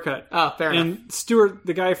on my haircut. Oh, fair enough. And Stewart,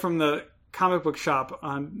 the guy from the comic book shop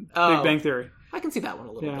on Big Bang Theory. I can see that one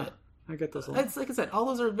a little bit. I get those a lot. It's like I said, all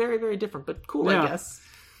those are very, very different, but cool, I guess.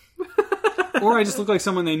 Or I just look like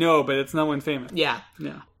someone they know, but it's no one famous. Yeah.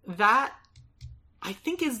 That, I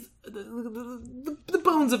think, is the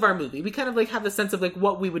bones of our movie. We kind of like have the sense of like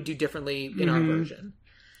what we would do differently in our version.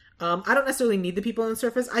 I don't necessarily need the people on the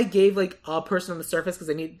surface. I gave like a person on the surface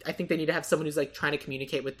because I think they need to have someone who's like trying to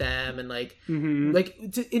communicate with them and like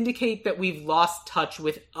to indicate that we've lost touch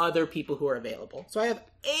with other people who are available. So I have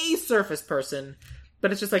a surface person,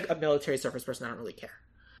 but it's just like a military surface person. I don't really care.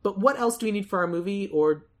 But what else do we need for our movie?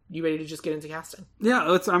 Or you ready to just get into casting?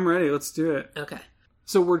 Yeah, I'm ready. Let's do it. Okay.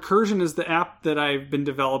 So Wordcursion is the app that I've been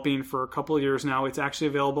developing for a couple of years now. It's actually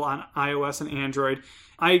available on iOS and Android.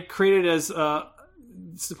 I created it as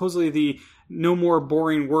supposedly the no more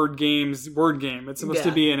boring word game. It's supposed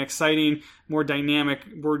to be an exciting, more dynamic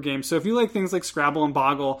word game. So if you like things like Scrabble and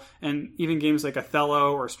Boggle, and even games like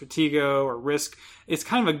Othello or Stratego or Risk, it's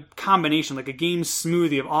kind of a combination, like a game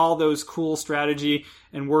smoothie of all those cool strategy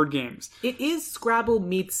and word games. It is Scrabble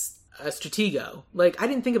meets Stratego. Like, I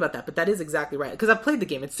didn't think about that, but that is exactly right. Because I've played the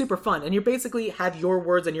game. It's super fun. And you basically have your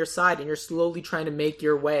words on your side, and you're slowly trying to make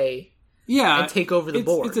your way and take over the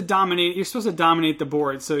board. You're supposed to dominate the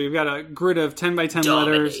board. So you've got a grid of 10 by 10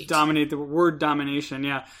 letters, dominate the word domination.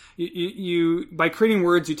 Yeah. You by creating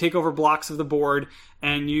words, you take over blocks of the board,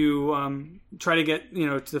 and you try to get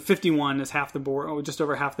to the 51 is half the board. Oh, just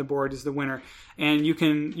over half the board is the winner. And you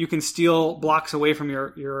can steal blocks away from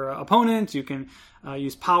your opponent. You can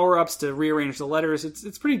use power-ups to rearrange the letters.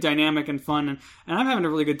 It's pretty dynamic and fun, and I'm having a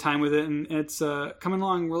really good time with it, and it's coming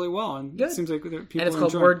along really well. And good. It seems like people and it's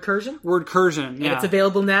called Wordcursion? Wordcursion, yeah. And it's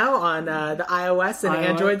available now on the iOS and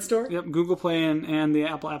Android store? Yep, Google Play and the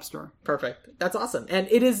Apple App Store. Perfect. That's awesome. And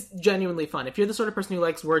it is genuinely fun. If you're the sort of person who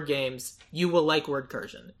likes word games, you will like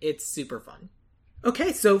Wordcursion. It's super fun.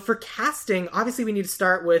 Okay, so for casting, obviously we need to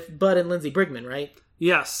start with Bud and Lindsay Brigman, right?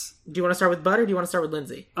 Yes. Do you want to start with Bud or do you want to start with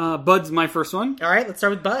Lindsay? Bud's my first one. All right, let's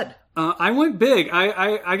start with Bud. I went big.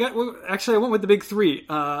 I went with the big three.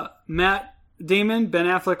 Matt Damon, Ben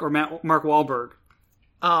Affleck, or Mark Wahlberg.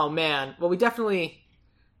 Oh, man. Well,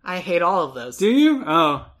 I hate all of those. Do you?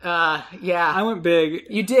 Oh. Yeah. I went big.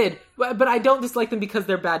 You did. But I don't dislike them because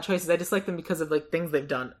they're bad choices. I dislike them because of, like, things they've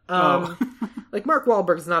done. Like, Mark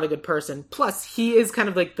Wahlberg is not a good person. Plus, he is kind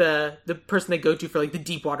of, like, the person they go to for, like, the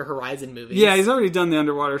Deepwater Horizon movies. Yeah, he's already done the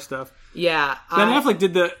underwater stuff. Yeah. Ben Affleck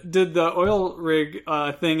did the oil rig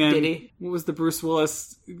thing in... Did he? What was the Bruce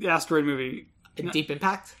Willis asteroid movie? Deep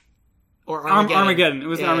Impact? Or Armageddon? Armageddon. It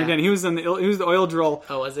was Armageddon. Yeah. He was the oil drill.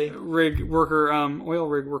 Oh, was he? Rig worker, oil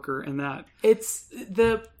rig worker in that. It's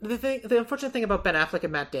the unfortunate thing about Ben Affleck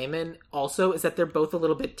and Matt Damon also is that they're both a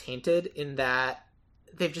little bit tainted in that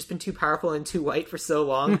they've just been too powerful and too white for so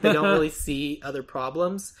long. They don't really see other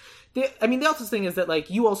problems. The other thing is that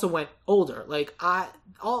like you also went older. Like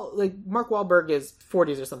Mark Wahlberg is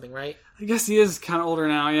 40s or something, right? I guess he is kind of older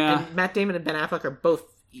now. Yeah. And Matt Damon and Ben Affleck are both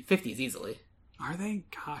 50s easily. Are they?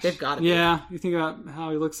 Gosh. They've got to be. Yeah. You think about how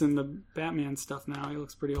he looks in the Batman stuff now. He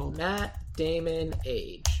looks pretty old. Matt Damon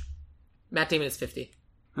age. Matt Damon is 50.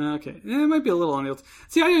 Okay. Yeah, it might be a little on the old.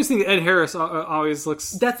 See, I always think Ed Harris always looks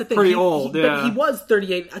That's the thing. pretty old. But he was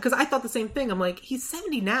 38. Because I thought the same thing. I'm like, he's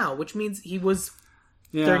 70 now, which means he was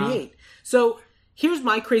 38. So here's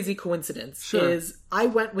my crazy coincidence. Sure. Is I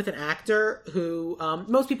went with an actor who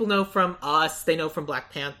most people know from Us. They know from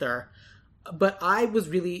Black Panther. But I was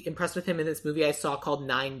really impressed with him in this movie I saw called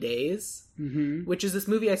 9 Days, which is this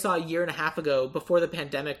movie I saw a year and a half ago before the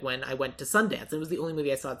pandemic when I went to Sundance. It was the only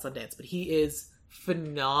movie I saw at Sundance, but he is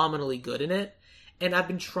phenomenally good in it. And I've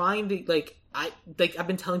been trying to, I've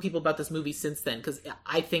been telling people about this movie since then because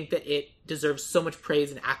I think that it deserves so much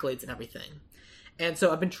praise and accolades and everything. And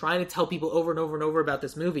so I've been trying to tell people over and over and over about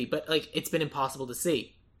this movie, but, it's been impossible to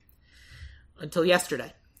see. Until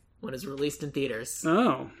yesterday. When it was released in theaters.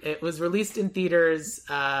 Oh. It was released in theaters,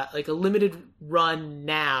 a limited run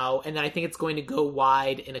now, and then I think it's going to go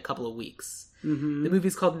wide in a couple of weeks. Mm-hmm. The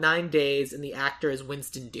movie's called 9 Days, and the actor is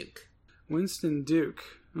Winston Duke. Winston Duke.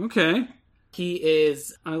 Okay. He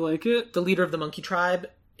is I like it. the leader of the monkey tribe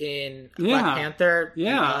in Black Panther.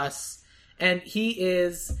 Yeah. In Us. And he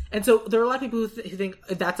is... And so there are a lot of people who think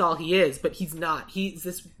that's all he is, but he's not. He's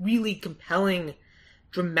this really compelling,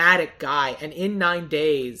 dramatic guy. And in 9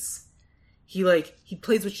 Days, he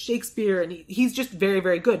plays with Shakespeare, and he's just very,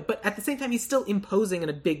 very good. But at the same time, he's still imposing and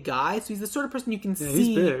a big guy. So he's the sort of person you can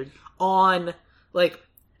see on, like,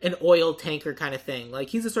 an oil tanker kind of thing. Like,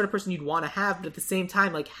 he's the sort of person you'd want to have, but at the same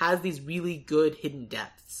time, like, has these really good hidden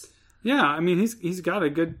depths. Yeah, I mean, he's got a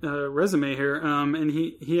good resume here, and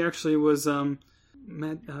he actually was Mark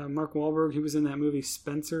Wahlberg. He was in that movie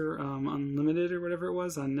Spencer Unlimited or whatever it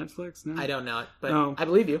was on Netflix. No? I don't know it, but I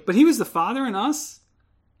believe you. But he was the father in Us.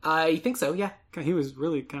 I think so. Yeah, God, he was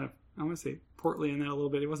really kind of, I want to say, portly in that a little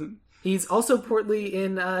bit. He wasn't. He's also portly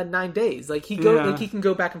in 9 Days. Like he can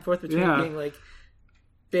go back and forth between being like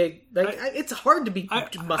big. Like it's hard to be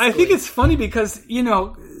muscular. I think it's funny because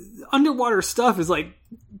underwater stuff is like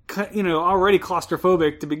already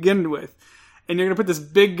claustrophobic to begin with, and you're gonna put this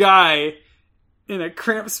big guy in a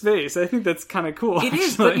cramped space. I think that's kind of cool. It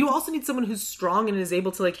is, but you also need someone who's strong and is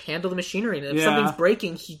able to like handle the machinery. And if something's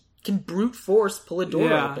breaking, he can brute force pull a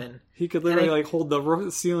door open. He could literally hold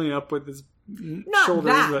the ceiling up with his shoulders.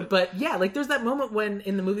 Not that, but yeah, like there's that moment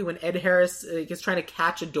in the movie when Ed Harris is trying to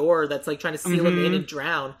catch a door that's like trying to seal him in and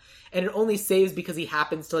drown, and it only saves because he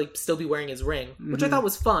happens to like still be wearing his ring, which I thought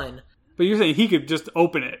was fun. But you're saying he could just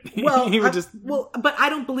open it? Well, he would but I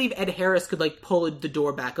don't believe Ed Harris could like pull the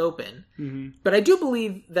door back open. Mm-hmm. But I do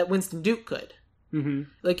believe that Winston Duke could. Mm-hmm.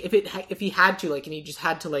 Like if he had to, like, and he just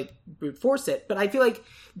had to like brute force it. But I feel like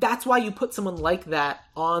that's why you put someone like that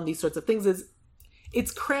on these sorts of things. Is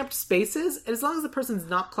it's cramped spaces, and as long as the person's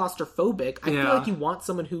not claustrophobic, I feel like you want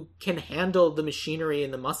someone who can handle the machinery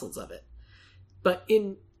and the muscles of it. But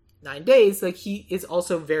in 9 Days, like he is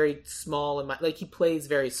also very small and like he plays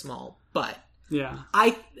very small. But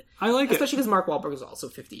I like it, especially because Mark Wahlberg is also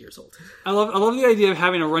 50 years old. I love the idea of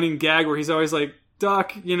having a running gag where he's always like,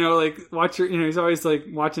 duck, like watch your, he's always like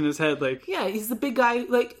watching his head, like he's the big guy.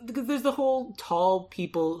 Like there's the whole tall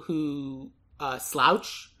people who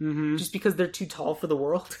slouch just because they're too tall for the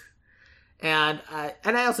world, and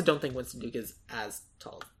I also don't think Winston Duke is as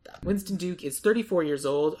tall as that. Winston Duke is 34 years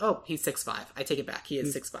old. Oh, he's 6'5". I take it back. He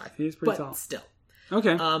is 6'5". He's pretty tall still.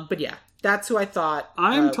 Okay, but yeah, that's who I thought.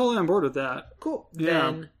 I'm totally on board with that. Cool. Yeah.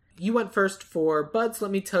 Then you went first for Bud, so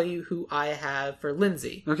let me tell you who I have for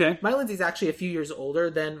Lindsay. Okay. My Lindsay's actually a few years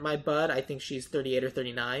older than my Bud. I think she's 38 or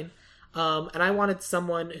 39. And I wanted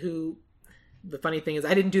someone who... The funny thing is,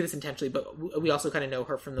 I didn't do this intentionally, but we also kind of know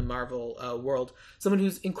her from the Marvel world. Someone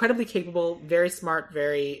who's incredibly capable, very smart,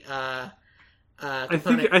 very... I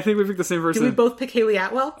think we picked the same person. Did we both pick Haley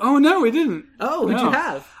Atwell? Oh, no, we didn't. Oh, who'd you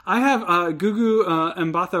have? I have Gugu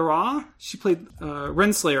Mbatha-Raw. She played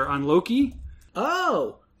Renslayer on Loki.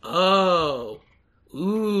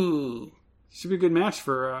 Ooh. She'd be a good match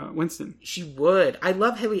for Winston. She would. I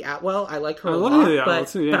love Haley Atwell. I like her a lot. Haley Atwell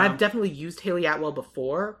too, yeah. But I've definitely used Haley Atwell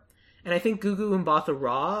before. And I think Gugu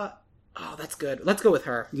Mbatha-Raw... Oh, that's good. Let's go with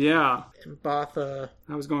her. Yeah. Mbatha...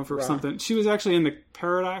 I was going for something. She was actually in the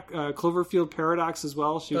Cloverfield Paradox as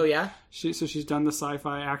well. Oh, yeah? So she's done the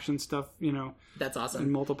sci-fi action stuff, That's awesome.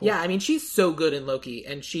 In multiple. Yeah, I mean, she's so good in Loki,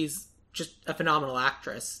 and she's just a phenomenal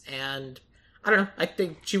actress. And... I don't know. I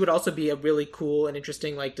think she would also be a really cool and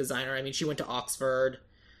interesting, like, designer. I mean, she went to Oxford.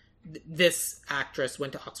 This actress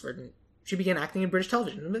went to Oxford, and she began acting in British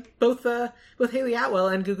television. Both Haley Atwell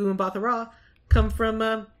and Gugu Mbatha-Raw come from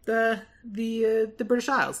the British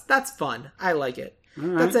Isles. That's fun. I like it.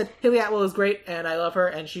 Right. That said, Haley Atwell is great, and I love her,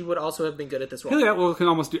 and she would also have been good at this role. Haley Atwell can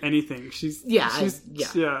almost do anything. I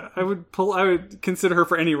would consider her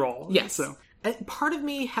for any role. Yes. So. And part of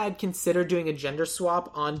me had considered doing a gender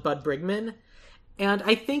swap on Bud Brigman. And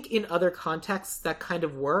I think in other contexts that kind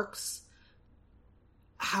of works.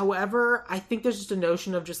 However, I think there's just a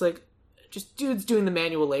notion of just dudes doing the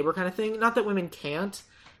manual labor kind of thing. Not that women can't,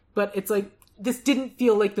 but it's like, this didn't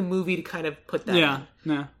feel like the movie to kind of put that in.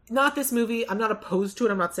 Yeah. Not this movie. I'm not opposed to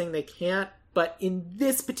it. I'm not saying they can't. But in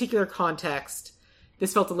this particular context,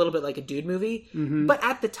 this felt a little bit like a dude movie. Mm-hmm. But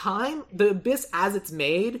at the time, The Abyss as it's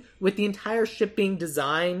made, with the entire ship being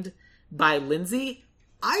designed by Lindsay...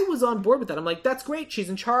 I was on board with that. I'm like, that's great. She's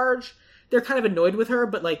in charge. They're kind of annoyed with her,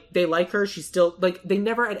 but like they like her. She's still like they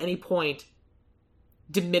never at any point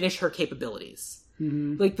diminish her capabilities.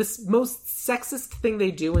 Mm-hmm. Like the most sexist thing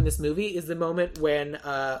they do in this movie is the moment when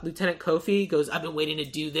Lieutenant Kofi goes, "I've been waiting to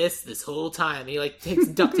do this whole time." And he like takes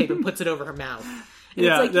duct tape and puts it over her mouth. And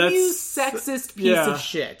it's like, you sexist piece of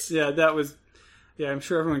shit. Yeah, that was. Yeah, I'm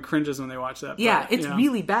sure everyone cringes when they watch that. Yeah, it's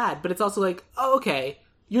really bad, but it's also like, oh, okay,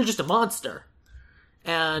 you're just a monster.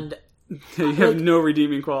 And You have no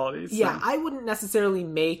redeeming qualities. yeah, So. I wouldn't necessarily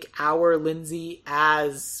make our Lindsay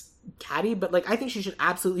as catty, but like I think she should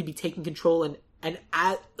absolutely be taking control and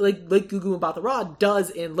like Gugu Mbatha-Raw does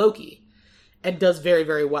in Loki, and does very,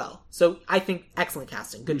 very well. So I think excellent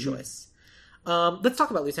casting, good choice. Let's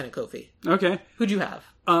talk about Lieutenant Kofi. Okay. Who'd you have?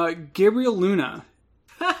 Gabriel Luna.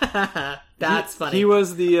 That's funny. He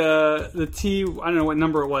was the T. I don't know what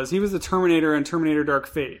number it was. He was the Terminator in Terminator Dark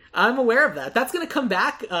Fate. I'm aware of that. That's going to come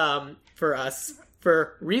back for us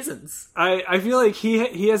for reasons. I feel like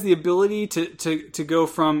he has the ability to go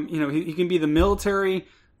from, he can be the military,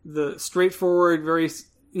 the straightforward, very,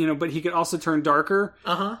 but he could also turn darker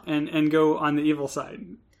and go on the evil side.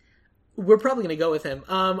 We're probably going to go with him.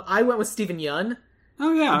 I went with Steven Yeun.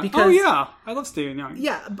 Oh, yeah. Because, I love Steven Yeun.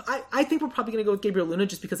 Yeah, I think we're probably going to go with Gabriel Luna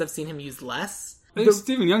just because I've seen him used less. I think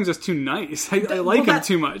Steven Yeun's just too nice. I like him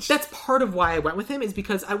too much. That's part of why I went with him, is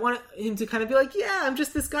because I want him to kind of be like, yeah, I'm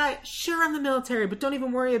just this guy. Sure, I'm the military, but don't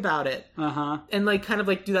even worry about it. And like kind of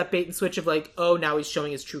like do that bait and switch of like, oh, now he's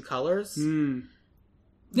showing his true colors.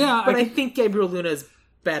 Yeah, but I think Gabriel Luna is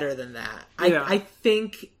better than that. Yeah. I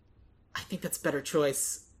think that's a better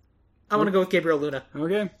choice. I want to go with Gabriel Luna.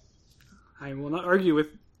 Okay. I will not argue with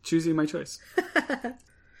choosing my choice.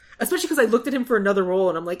 Especially because I looked at him for another role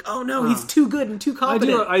and I'm like, oh no, he's too good and too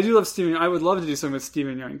competent. I do love Steven. I would love to do something with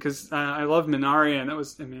Steven Yeun because I love Minari, and that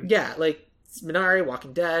was, yeah, like Minari,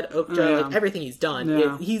 Walking Dead, Okja, like everything he's done.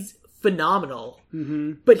 Yeah. He's phenomenal.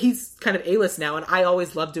 But he's kind of A-list now, and I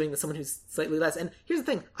always love doing with someone who's slightly less. And here's the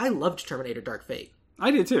thing, I loved Terminator Dark Fate. I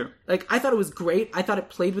did too. Like, I thought it was great. I thought it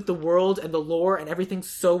played with the world and the lore and everything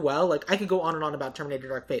so well. Like, I could go on and on about Terminator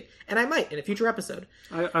Dark Fate. And I might in a future episode.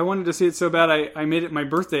 I wanted to see it so bad I made it my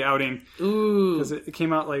birthday outing. Ooh. Because it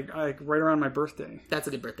came out like right around my birthday. That's a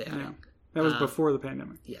good birthday outing. Yeah. That was before the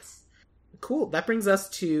pandemic. Yes. Cool. That brings us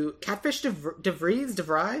to Catfish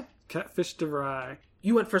DeVry? Catfish DeVry.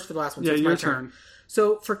 You went first for the last one, so Yeah, it's my your turn. turn.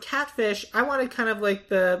 So, for Catfish, I wanted kind of like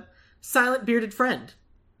the silent bearded friend.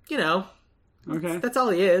 Okay. That's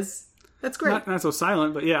all he is. That's great. Not so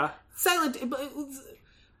silent, but yeah. Silent, but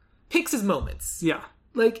picks his moments. Yeah.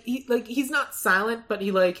 He's not silent, but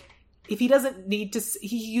if he doesn't need to,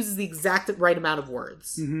 he uses the exact right amount of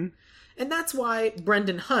words. And that's why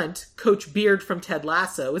Brendan Hunt, Coach Beard from Ted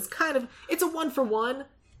Lasso, is it's a 1-for-1,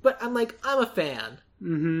 but I'm a fan.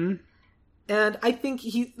 And I think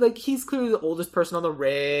he's clearly the oldest person on the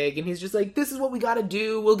rig, and he's just like, this is what we gotta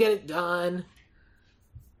do, we'll get it done.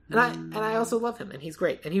 And I also love him, and he's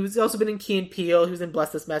great. And he's also been in Key and Peele. He was in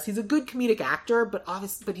Bless This Mess. He's a good comedic actor, but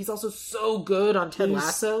he's also so good on Ted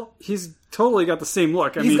Lasso. He's totally got the same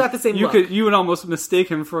look. He's got the same look. You would almost mistake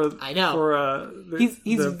him for. I know. For he's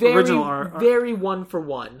the very original very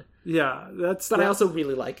 1-for-1. Yeah, But I also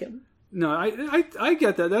really like him. No, I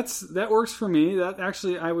get that. That works for me. That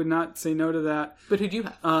actually, I would not say no to that. But who do you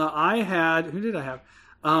have? Who did I have?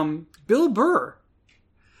 Bill Burr,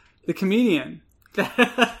 the comedian.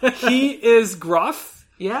 He is gruff.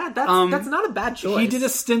 Yeah, that's not a bad choice. He did a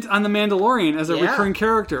stint on The Mandalorian as a recurring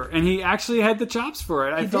character, and he actually had the chops for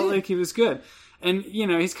it. I felt like he was good. And,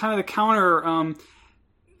 he's kind of the counter.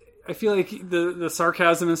 I feel like the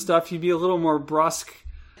sarcasm and stuff, he'd be a little more brusque.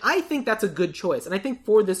 I think that's a good choice. And I think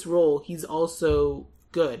for this role, he's also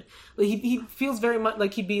good. Like, he feels very much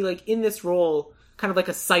like he'd be like in this role, kind of like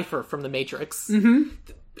a Cypher from The Matrix.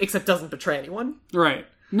 Except doesn't betray anyone. Right.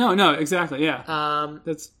 No, exactly, yeah.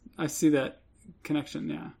 I see that connection,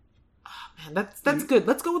 yeah. Oh, man, that's good.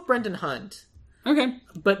 Let's go with Brendan Hunt. Okay.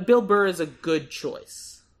 But Bill Burr is a good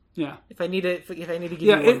choice. Yeah. If I need to give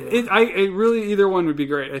you one it really either one would be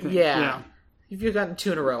great, I think. Yeah. If you've gotten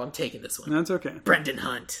 2 in a row, I'm taking this one. That's okay. Brendan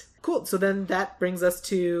Hunt. Cool. So then that brings us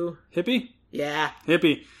to Hippie? Yeah.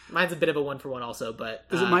 Hippie. Mine's a bit of a 1-for-1 also, but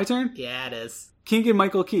is it my turn? Yeah, it is.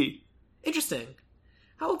 Keegan-Michael Key. Interesting.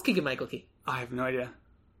 How old's Keegan-Michael Key? I have no idea.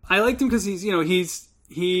 I liked him because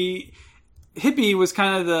Hippie was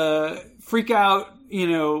kind of the freak out,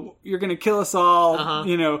 you're going to kill us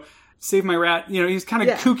all, save my rat. He's kind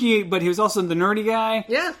of kooky, but he was also the nerdy guy.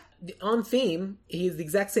 Yeah. On theme, he's the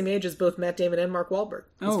exact same age as both Matt Damon and Mark Wahlberg.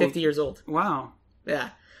 He's 50 years old. Wow. Yeah.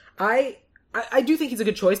 I do think he's a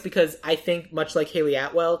good choice because I think, much like Haley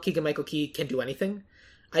Atwell, Keegan-Michael Key can do anything.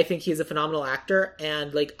 I think he's a phenomenal actor,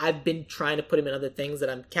 and I've been trying to put him in other things that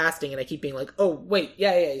I'm casting, and I keep being like, oh wait,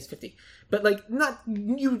 yeah, he's 50, but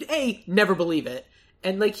never believe it,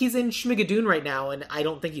 and he's in Schmigadoon right now, and I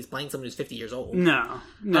don't think he's playing someone who's 50 years old. No.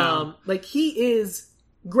 He is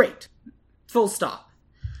great, full stop.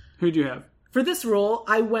 Who'd you have? For this role,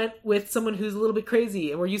 I went with someone who's a little bit crazy,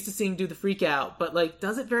 and we're used to seeing do the freak out, but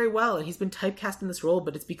does it very well, and he's been typecast in this role,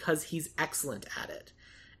 but it's because he's excellent at it.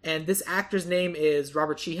 And this actor's name is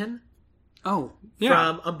Robert Sheehan. Oh, yeah.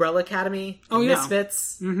 From Umbrella Academy and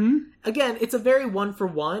Misfits. Mm-hmm. Again, it's a very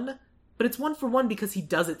one-for-one, but it's one-for-one because he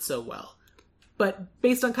does it so well. But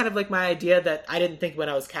based on kind of like my idea that I didn't think when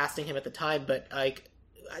I was casting him at the time, but like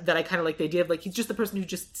that I kind of like the idea of like he's just the person who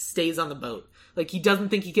just stays on the boat. Like he doesn't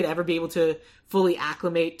think he could ever be able to fully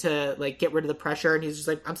acclimate to like get rid of the pressure, and he's just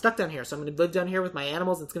like, I'm stuck down here, so I'm going to live down here with my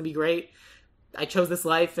animals. And it's going to be great. I chose this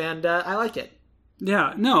life, and I like it.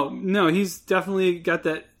 Yeah, no, he's definitely got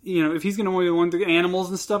that. You know, if he's going to only want the animals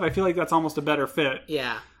and stuff, I feel like that's almost a better fit.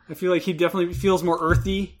 Yeah, I feel like he definitely feels more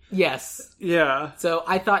earthy. Yes. Yeah. So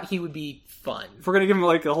I thought he would be fun. If we're gonna give him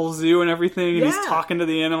like a whole zoo and everything, and he's talking to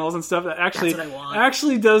the animals and stuff, that actually That's what I want.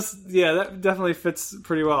 actually does. Yeah, that definitely fits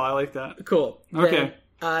pretty well. I like that. Cool. Okay.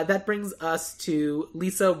 Then, that brings us to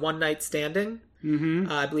Lisa One Night Standing.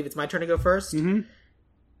 Mm-hmm. I believe it's my turn to go first. Mm-hmm.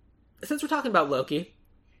 Since we're talking about Loki,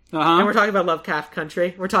 Uh-huh. and we're talking about Lovecraft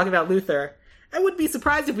Country, we're talking about Luther, I wouldn't be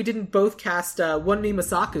surprised if we didn't both cast Wunmi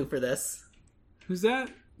Masaku for this. Who's that?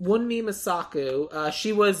 Wunmi Masaku.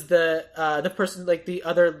 She was the person, like the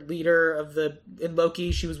other leader of in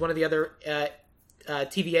Loki. She was one of the other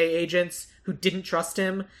TVA agents who didn't trust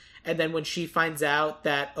him. And then when she finds out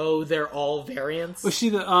that they're all variants. Was she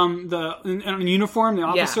the in uniform, the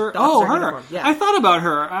officer? the officer in her. uniform, yeah. I thought about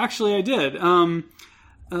her. Actually, I did.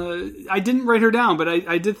 I didn't write her down, but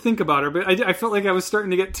I did think about her. But I felt like I was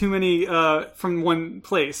starting to get too many from one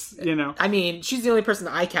place, you know. I mean, she's the only person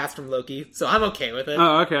I cast from Loki, so I'm okay with it.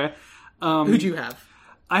 Oh, okay. Who'd you have?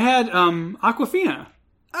 I had Awkwafina.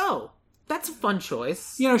 Oh, that's a fun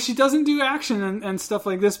choice. You know, she doesn't do action and stuff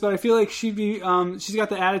like this, but I feel like she'd be. She's got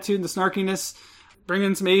the attitude and the snarkiness. Bring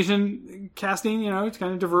in some Asian casting, you know, it's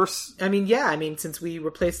kind of diverse. I mean, yeah. I mean, since we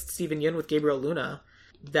replaced Steven Yeun with Gabriel Luna,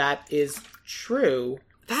 that is true.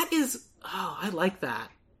 That is... Oh, I like that.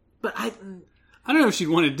 But I don't know if she'd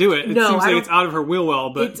want to do it. It No, seems I like don't- it's out of her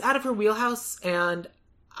wheelwell, but... It's out of her wheelhouse, and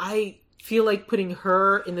I feel like putting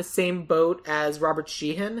her in the same boat as Robert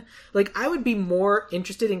Sheehan. Like, I would be more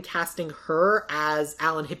interested in casting her as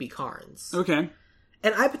Alan Hippie Carnes. Okay.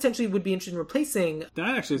 And I potentially would be interested in replacing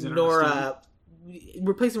That actually is interesting. Nora...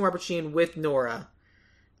 Replacing Robert Sheehan with Nora,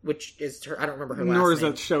 which is her... I don't remember her last Nora's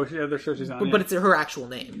name. that show, yeah, the show she's on. But it's her actual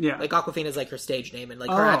name. Yeah. Like, Awkwafina is like her stage name, and like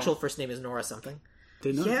her Oh. actual first name is Nora something.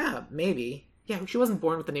 Didn't know. Yeah, maybe. Yeah, she wasn't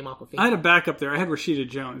born with the name Awkwafina. I had a backup there. I had Rashida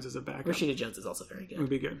Jones as a backup. Rashida Jones is also very good. Would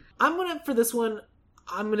be good. For this one,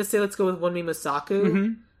 I'm gonna say let's go with Wunmi Masaku,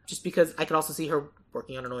 Mm-hmm. just because I could also see her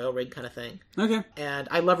working on an oil rig kind of thing. Okay. And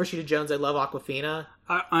I love Rashida Jones. I love Awkwafina.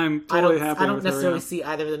 I'm totally happy I don't with necessarily her. see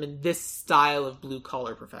either of them in this style of blue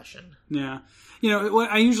collar profession. Yeah. You know, what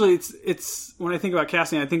I usually it's when I think about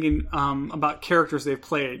casting, I'm thinking about characters they've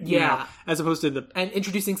played. You Yeah. know, as opposed to the And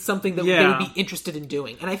introducing something that they Yeah. would be interested in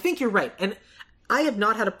doing. And I think you're right. And I have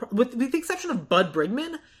not had with the exception of Bud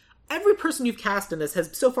Brigman, every person you've cast in this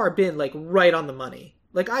has so far been like right on the money.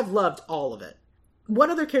 Like, I've loved all of it. What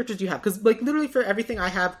other characters do you have? Because, like, literally for everything, I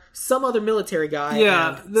have some other military guy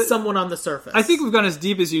and someone on the surface. I think we've gone as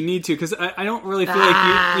deep as you need to, because I don't really feel like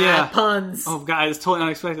you... Yeah. Puns. Oh, God, it's totally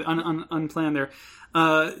unexpected, unplanned there.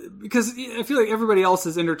 Because I feel like everybody else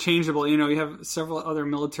is interchangeable. You know, you have several other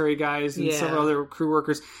military guys and several other crew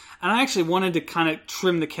workers. And I actually wanted to kind of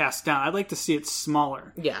trim the cast down. I'd like to see it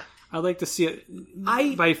smaller. Yeah. I'd like to see it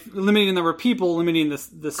by limiting the number of people, limiting the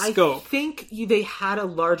scope. I think they had a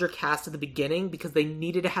larger cast at the beginning because they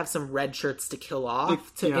needed to have some red shirts to kill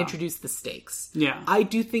off to introduce the stakes. Yeah. I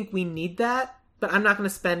do think we need that, but I'm not going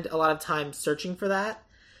to spend a lot of time searching for that.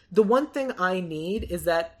 The one thing I need is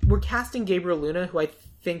that we're casting Gabriel Luna, who I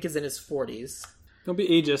think is in his 40s. Don't be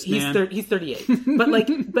ageist, man. He's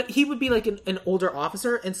 38. but he would be like an older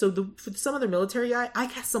officer, and so for some other military guy, I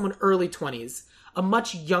cast someone early 20s. A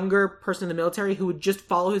much younger person in the military who would just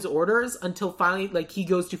follow his orders until finally, like, he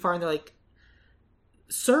goes too far and they're like,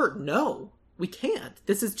 sir, no, we can't.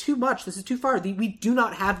 This is too much. This is too far. We do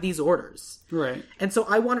not have these orders. Right. And so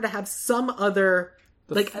I wanted to have some other,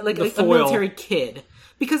 like a foil. military kid.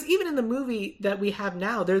 Because even in the movie that we have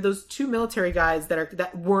now, there are those two military guys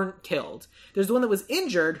that weren't killed. There's the one that was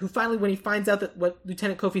injured, who finally, when he finds out that what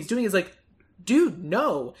Lieutenant Kofi's doing, is like, dude,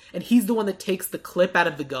 no. And he's the one that takes the clip out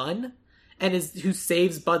of the gun. And who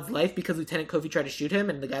saves Bud's life because Lieutenant Kofi tried to shoot him,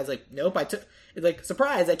 and the guy's like, nope,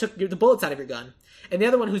 surprise, I took the bullets out of your gun. And the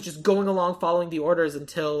other one who's just going along following the orders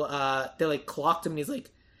until they, like, clocked him, and he's like,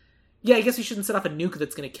 yeah, I guess we shouldn't set off a nuke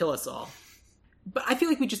that's gonna kill us all. But I feel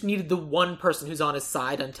like we just needed the one person who's on his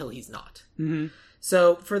side until he's not. Mm-hmm.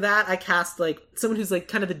 So for that, I cast, like, someone who's, like,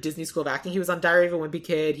 kind of the Disney school of acting. He was on Diary of a Wimpy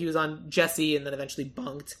Kid, he was on Jessie, and then eventually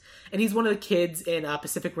Bunked. And he's one of the kids in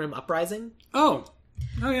Pacific Rim Uprising. Oh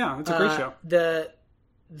yeah, it's a great show.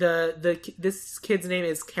 This kid's name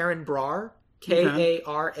is Karen Brar.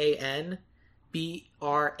 Karanbrar.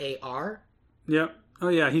 Yep. Oh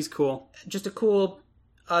yeah, he's cool. Just a cool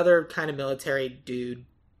other kind of military dude.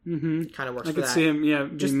 Mm-hmm. Kind of works I for could that. see him,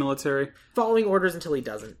 being Just military. Following orders until he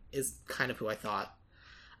doesn't is kind of who I thought.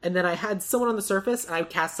 And then I had someone on the surface, and I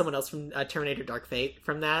cast someone else from Terminator Dark Fate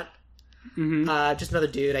from that. Mm-hmm. Just another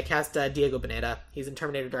dude. I cast Diego Boneta. He's in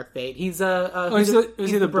Terminator Dark Fate. He's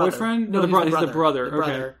is he the boyfriend? No, he's the brother. The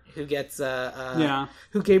brother who gets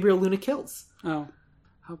who Gabriel Luna kills. Oh,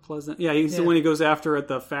 how pleasant! Yeah, he's the one he goes after at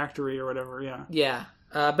the factory or whatever. Yeah, yeah.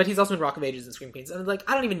 But he's also in Rock of Ages and Scream Queens. And like,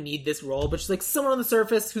 I don't even need this role, but just like someone on the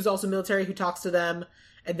surface who's also military who talks to them,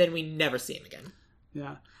 and then we never see him again.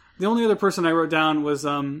 Yeah. The only other person I wrote down was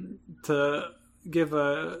to give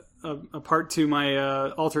a part to my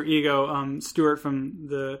alter ego, Stuart from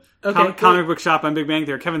the comic book shop on Big Bang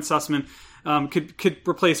Theory. Kevin Sussman could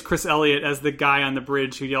replace Chris Elliott as the guy on the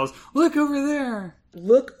bridge who yells, "Look over there!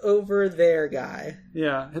 Look over there, guy."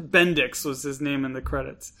 Yeah, Bendix was his name in the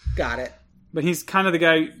credits. Got it. But he's kind of the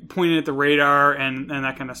guy pointing at the radar and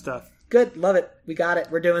that kind of stuff. Good, love it. We got it.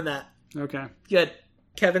 We're doing that. Okay. Good.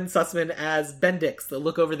 Kevin Sussman as Bendix, the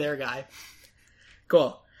look over there guy.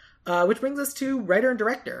 Cool. Which brings us to writer and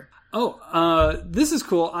director. Oh, this is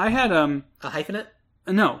cool. I had a hyphenate?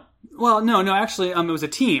 No. Well, no. Actually, it was a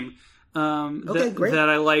team great. that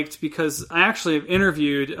I liked because I actually have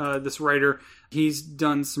interviewed this writer. He's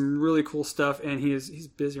done some really cool stuff, and he's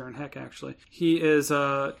busier than heck. Actually, he is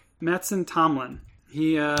Mattson Tomlin.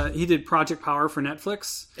 He did Project Power for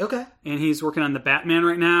Netflix. Okay. And he's working on the Batman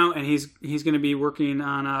right now, and he's going to be working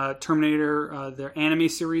on Terminator, their anime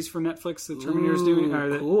series for Netflix that Terminator's doing,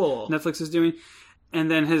 or that cool. Netflix is doing. And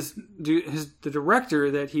then the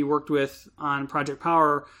director that he worked with on Project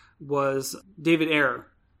Power was David Ayer.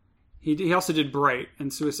 He also did Bright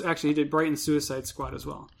and he did Bright and Suicide Squad as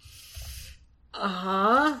well.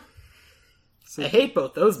 So, I hate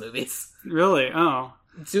both those movies. Really? Oh.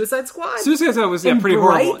 Suicide Squad was pretty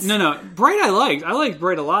Bright? horrible. No, Bright I liked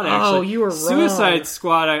Bright a lot actually. Oh, you were wrong. Suicide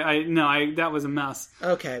Squad, that was a mess.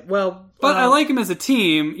 Okay, well, but I like him as a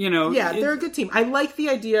team. Yeah, they're a good team. I like the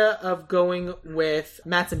idea of going with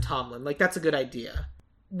Mattson Tomlin. Like, that's a good idea.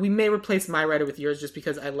 We may replace my writer with yours just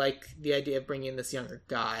because I like the idea of bringing in this younger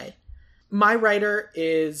guy. My writer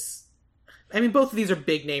is, both of these are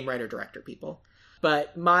big name writer director people,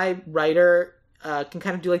 but my writer can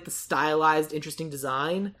kind of do like the stylized, interesting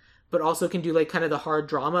design, but also can do like kind of the hard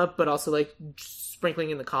drama, but also like sprinkling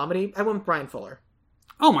in the comedy. I went with Brian Fuller.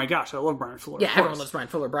 Oh my gosh, I love Brian Fuller. Yeah, everyone loves Brian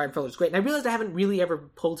Fuller. Brian Fuller's great. And I realized I haven't really ever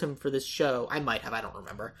pulled him for this show. I might have, I don't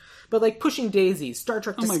remember. But like Pushing Daisies, Star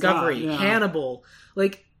Trek Discovery, Hannibal,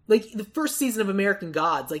 like the first season of American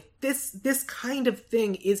Gods, like this kind of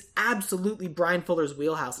thing is absolutely Brian Fuller's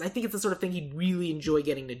wheelhouse. And I think it's the sort of thing he'd really enjoy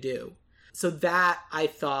getting to do. So that, I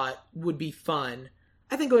thought, would be fun.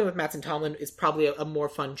 I think going with Mattson Tomlin is probably a more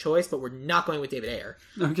fun choice, but we're not going with David Ayer.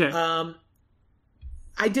 Okay.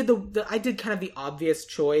 I did I did kind of the obvious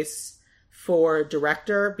choice for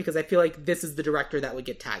director, because I feel like this is the director that would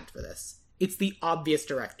get tagged for this. It's the obvious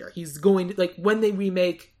director. He's going to, like, when they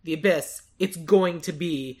remake The Abyss, it's going to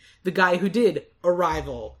be the guy who did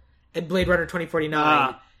Arrival and Blade Runner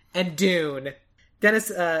 2049 and Dune. Denis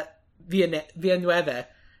Villeneuve.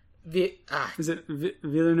 Is it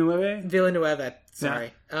Villeneuve? Villeneuve,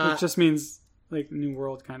 sorry. Yeah. It just means like New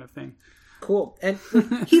World kind of thing. Cool. And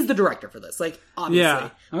he's the director for this, like, obviously.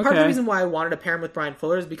 Yeah, okay. Part of the reason why I wanted to pair him with Brian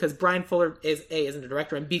Fuller is because Brian Fuller isn't a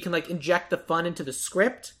director, and B, can like inject the fun into the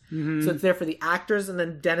script, so it's there for the actors, and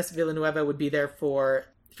then Denis Villeneuve would be there for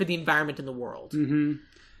the environment in the world. Mm-hmm.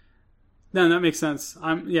 No, that makes sense.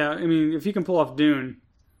 If you can pull off Dune.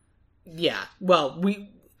 Yeah. Well,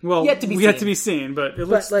 yet to be seen, but it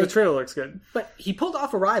looks like, the trailer looks good. But he pulled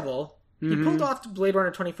off Arrival. He pulled off Blade Runner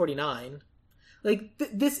 2049. Like,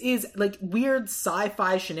 this is, like, weird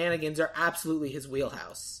sci-fi shenanigans are absolutely his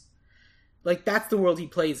wheelhouse. Like, that's the world he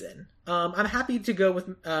plays in. I'm happy to go with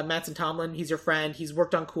Mattson Tomlin. He's your friend. He's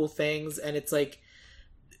worked on cool things, and it's, like,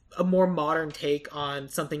 a more modern take on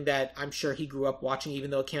something that I'm sure he grew up watching, even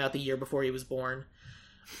though it came out the year before he was born.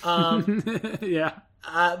 Yeah.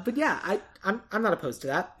 But yeah, I'm not opposed to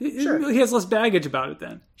that. Sure. He has less baggage about it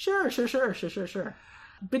then. Sure.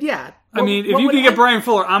 But yeah. If you can get Brian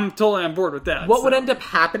Fuller, I'm totally on board with that. What would end up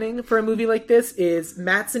happening for a movie like this is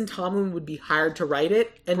Mattson Tomlin would be hired to write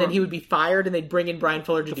it, and then he would be fired, and they'd bring in Brian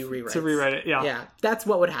Fuller to do rewrites. To rewrite it, yeah. Yeah, that's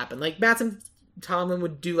what would happen. Like, Mattson Tomlin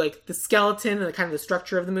would do, like, the skeleton and kind of the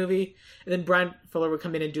structure of the movie, and then Brian Fuller would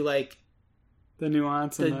come in and do, like... the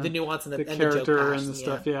nuance and the nuance and the character joke and the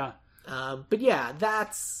stuff, yeah. But yeah,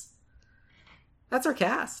 that's our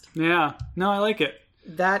cast. Yeah. No, I like it.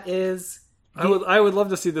 that is... I would love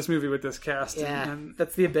to see this movie with this cast. Yeah,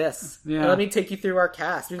 that's The Abyss. Yeah. Let me take you through our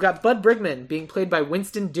cast. We've got Bud Brigman being played by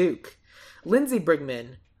Winston Duke. Lindsay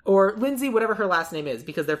Brigman, or Lindsay, whatever her last name is,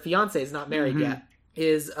 because their fiancé is not married yet,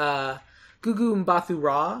 is Gugu Mbathu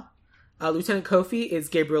Raw. Lieutenant Kofi is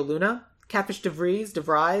Gabriel Luna. Catfish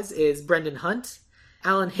DeVries is Brendan Hunt.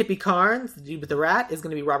 Alan Hippie Carnes, the dude with the rat, is going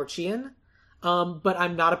to be Robert Sheehan. But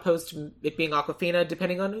I'm not opposed to it being Awkwafina,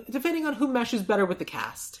 depending on who meshes better with the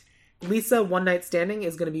cast. Lisa One Night Standing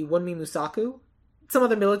is going to be Wunmi Musaku. Some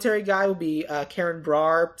other military guy will be Karen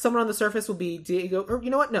Brar. Someone on the surface will be Diego... Or you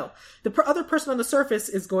know what? No. The other person on the surface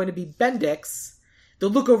is going to be Bendix. The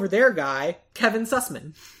look over there guy, Kevin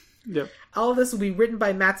Sussman. Yep. All of this will be written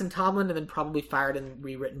by Mattson Tomlin and then probably fired and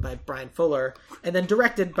rewritten by Brian Fuller. And then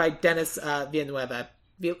directed by Dennis Villanueva.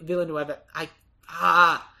 Villanueva.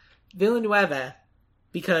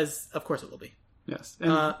 Because, of course, it will be. Yes.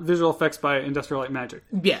 And visual effects by Industrial Light Magic.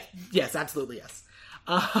 Yeah. Yes, absolutely, yes.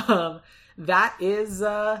 That is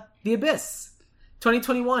The Abyss.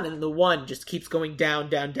 2021, and the one just keeps going down,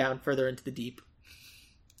 down, down, further into the deep.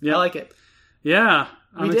 Yeah. I like it. Yeah.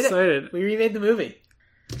 I'm excited. We remade the movie.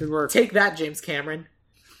 Good work. Take that, James Cameron.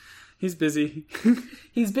 He's busy.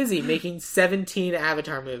 He's busy making 17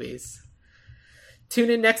 Avatar movies. Tune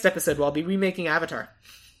in next episode where I'll be remaking Avatar.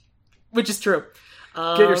 Which is true.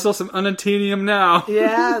 Get yourself some unobtainium now.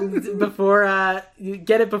 Yeah, before you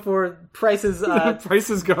get it before prices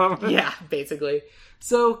prices go up. Yeah, basically.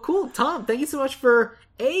 So cool, Tom. Thank you so much for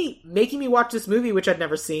A, making me watch this movie which I'd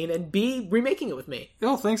never seen, and B, remaking it with me.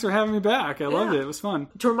 Oh, thanks for having me back. I loved it. It was fun.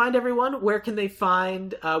 To remind everyone, where can they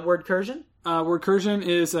find Wordcursion? Wordcursion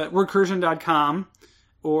is at wordcursion.com,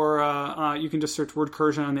 or you can just search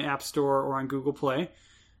Wordcursion on the App Store or on Google Play.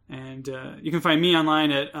 And you can find me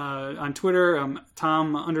online on Twitter,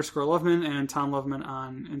 Tom_Loveman, and Tom Loveman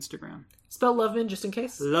on Instagram. Spell Loveman just in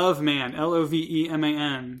case. Loveman,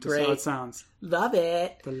 Loveman, just how it sounds. Love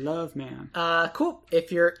it. The Loveman. Cool.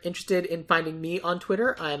 If you're interested in finding me on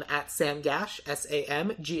Twitter, I'm at Sam Gash,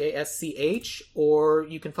 SamGasch, or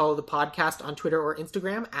you can follow the podcast on Twitter or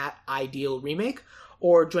Instagram at Ideal Remake,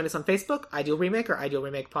 or join us on Facebook, Ideal Remake or Ideal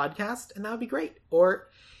Remake Podcast, and that would be great. Or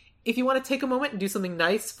if you want to take a moment and do something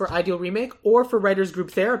nice for Ideal Remake or for Writers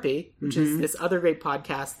Group Therapy, which is this other great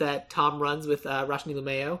podcast that Tom runs with Rashni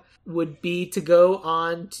Lumeo, would be to go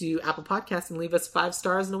on to Apple Podcasts and leave us 5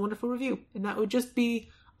 stars and a wonderful review. And that would just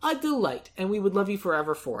be a delight. And we would love you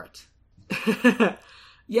forever for it.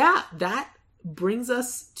 Yeah, that brings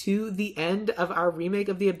us to the end of our remake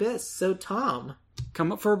of The Abyss. So, Tom.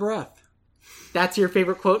 Come up for a breath. That's your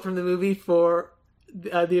favorite quote from the movie for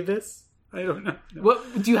The Abyss? I don't know. No.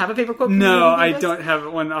 What, do you have a favorite quote? No, I don't have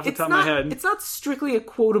one off the top of my head. It's not strictly a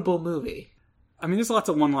quotable movie. I mean, there's lots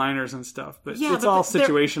of one-liners and stuff, but it's all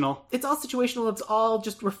situational. It's all situational. It's all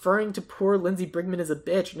just referring to poor Lindsay Brigman as a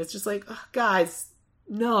bitch, and it's just like, oh, guys,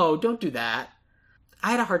 no, don't do that.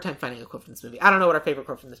 I had a hard time finding a quote from this movie. I don't know what our favorite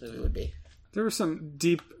quote from this movie would be. There was some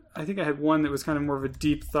deep... I think I had one that was kind of more of a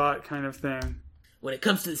deep thought kind of thing. When it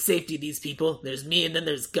comes to the safety of these people, there's me and then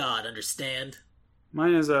there's God, understand?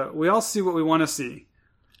 Mine is we all see what we want to see.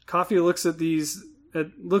 Coffee looks and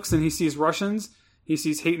he sees Russians. He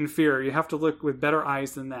sees hate and fear. You have to look with better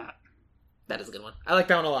eyes than that. That is a good one. I like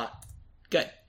that one a lot. Good.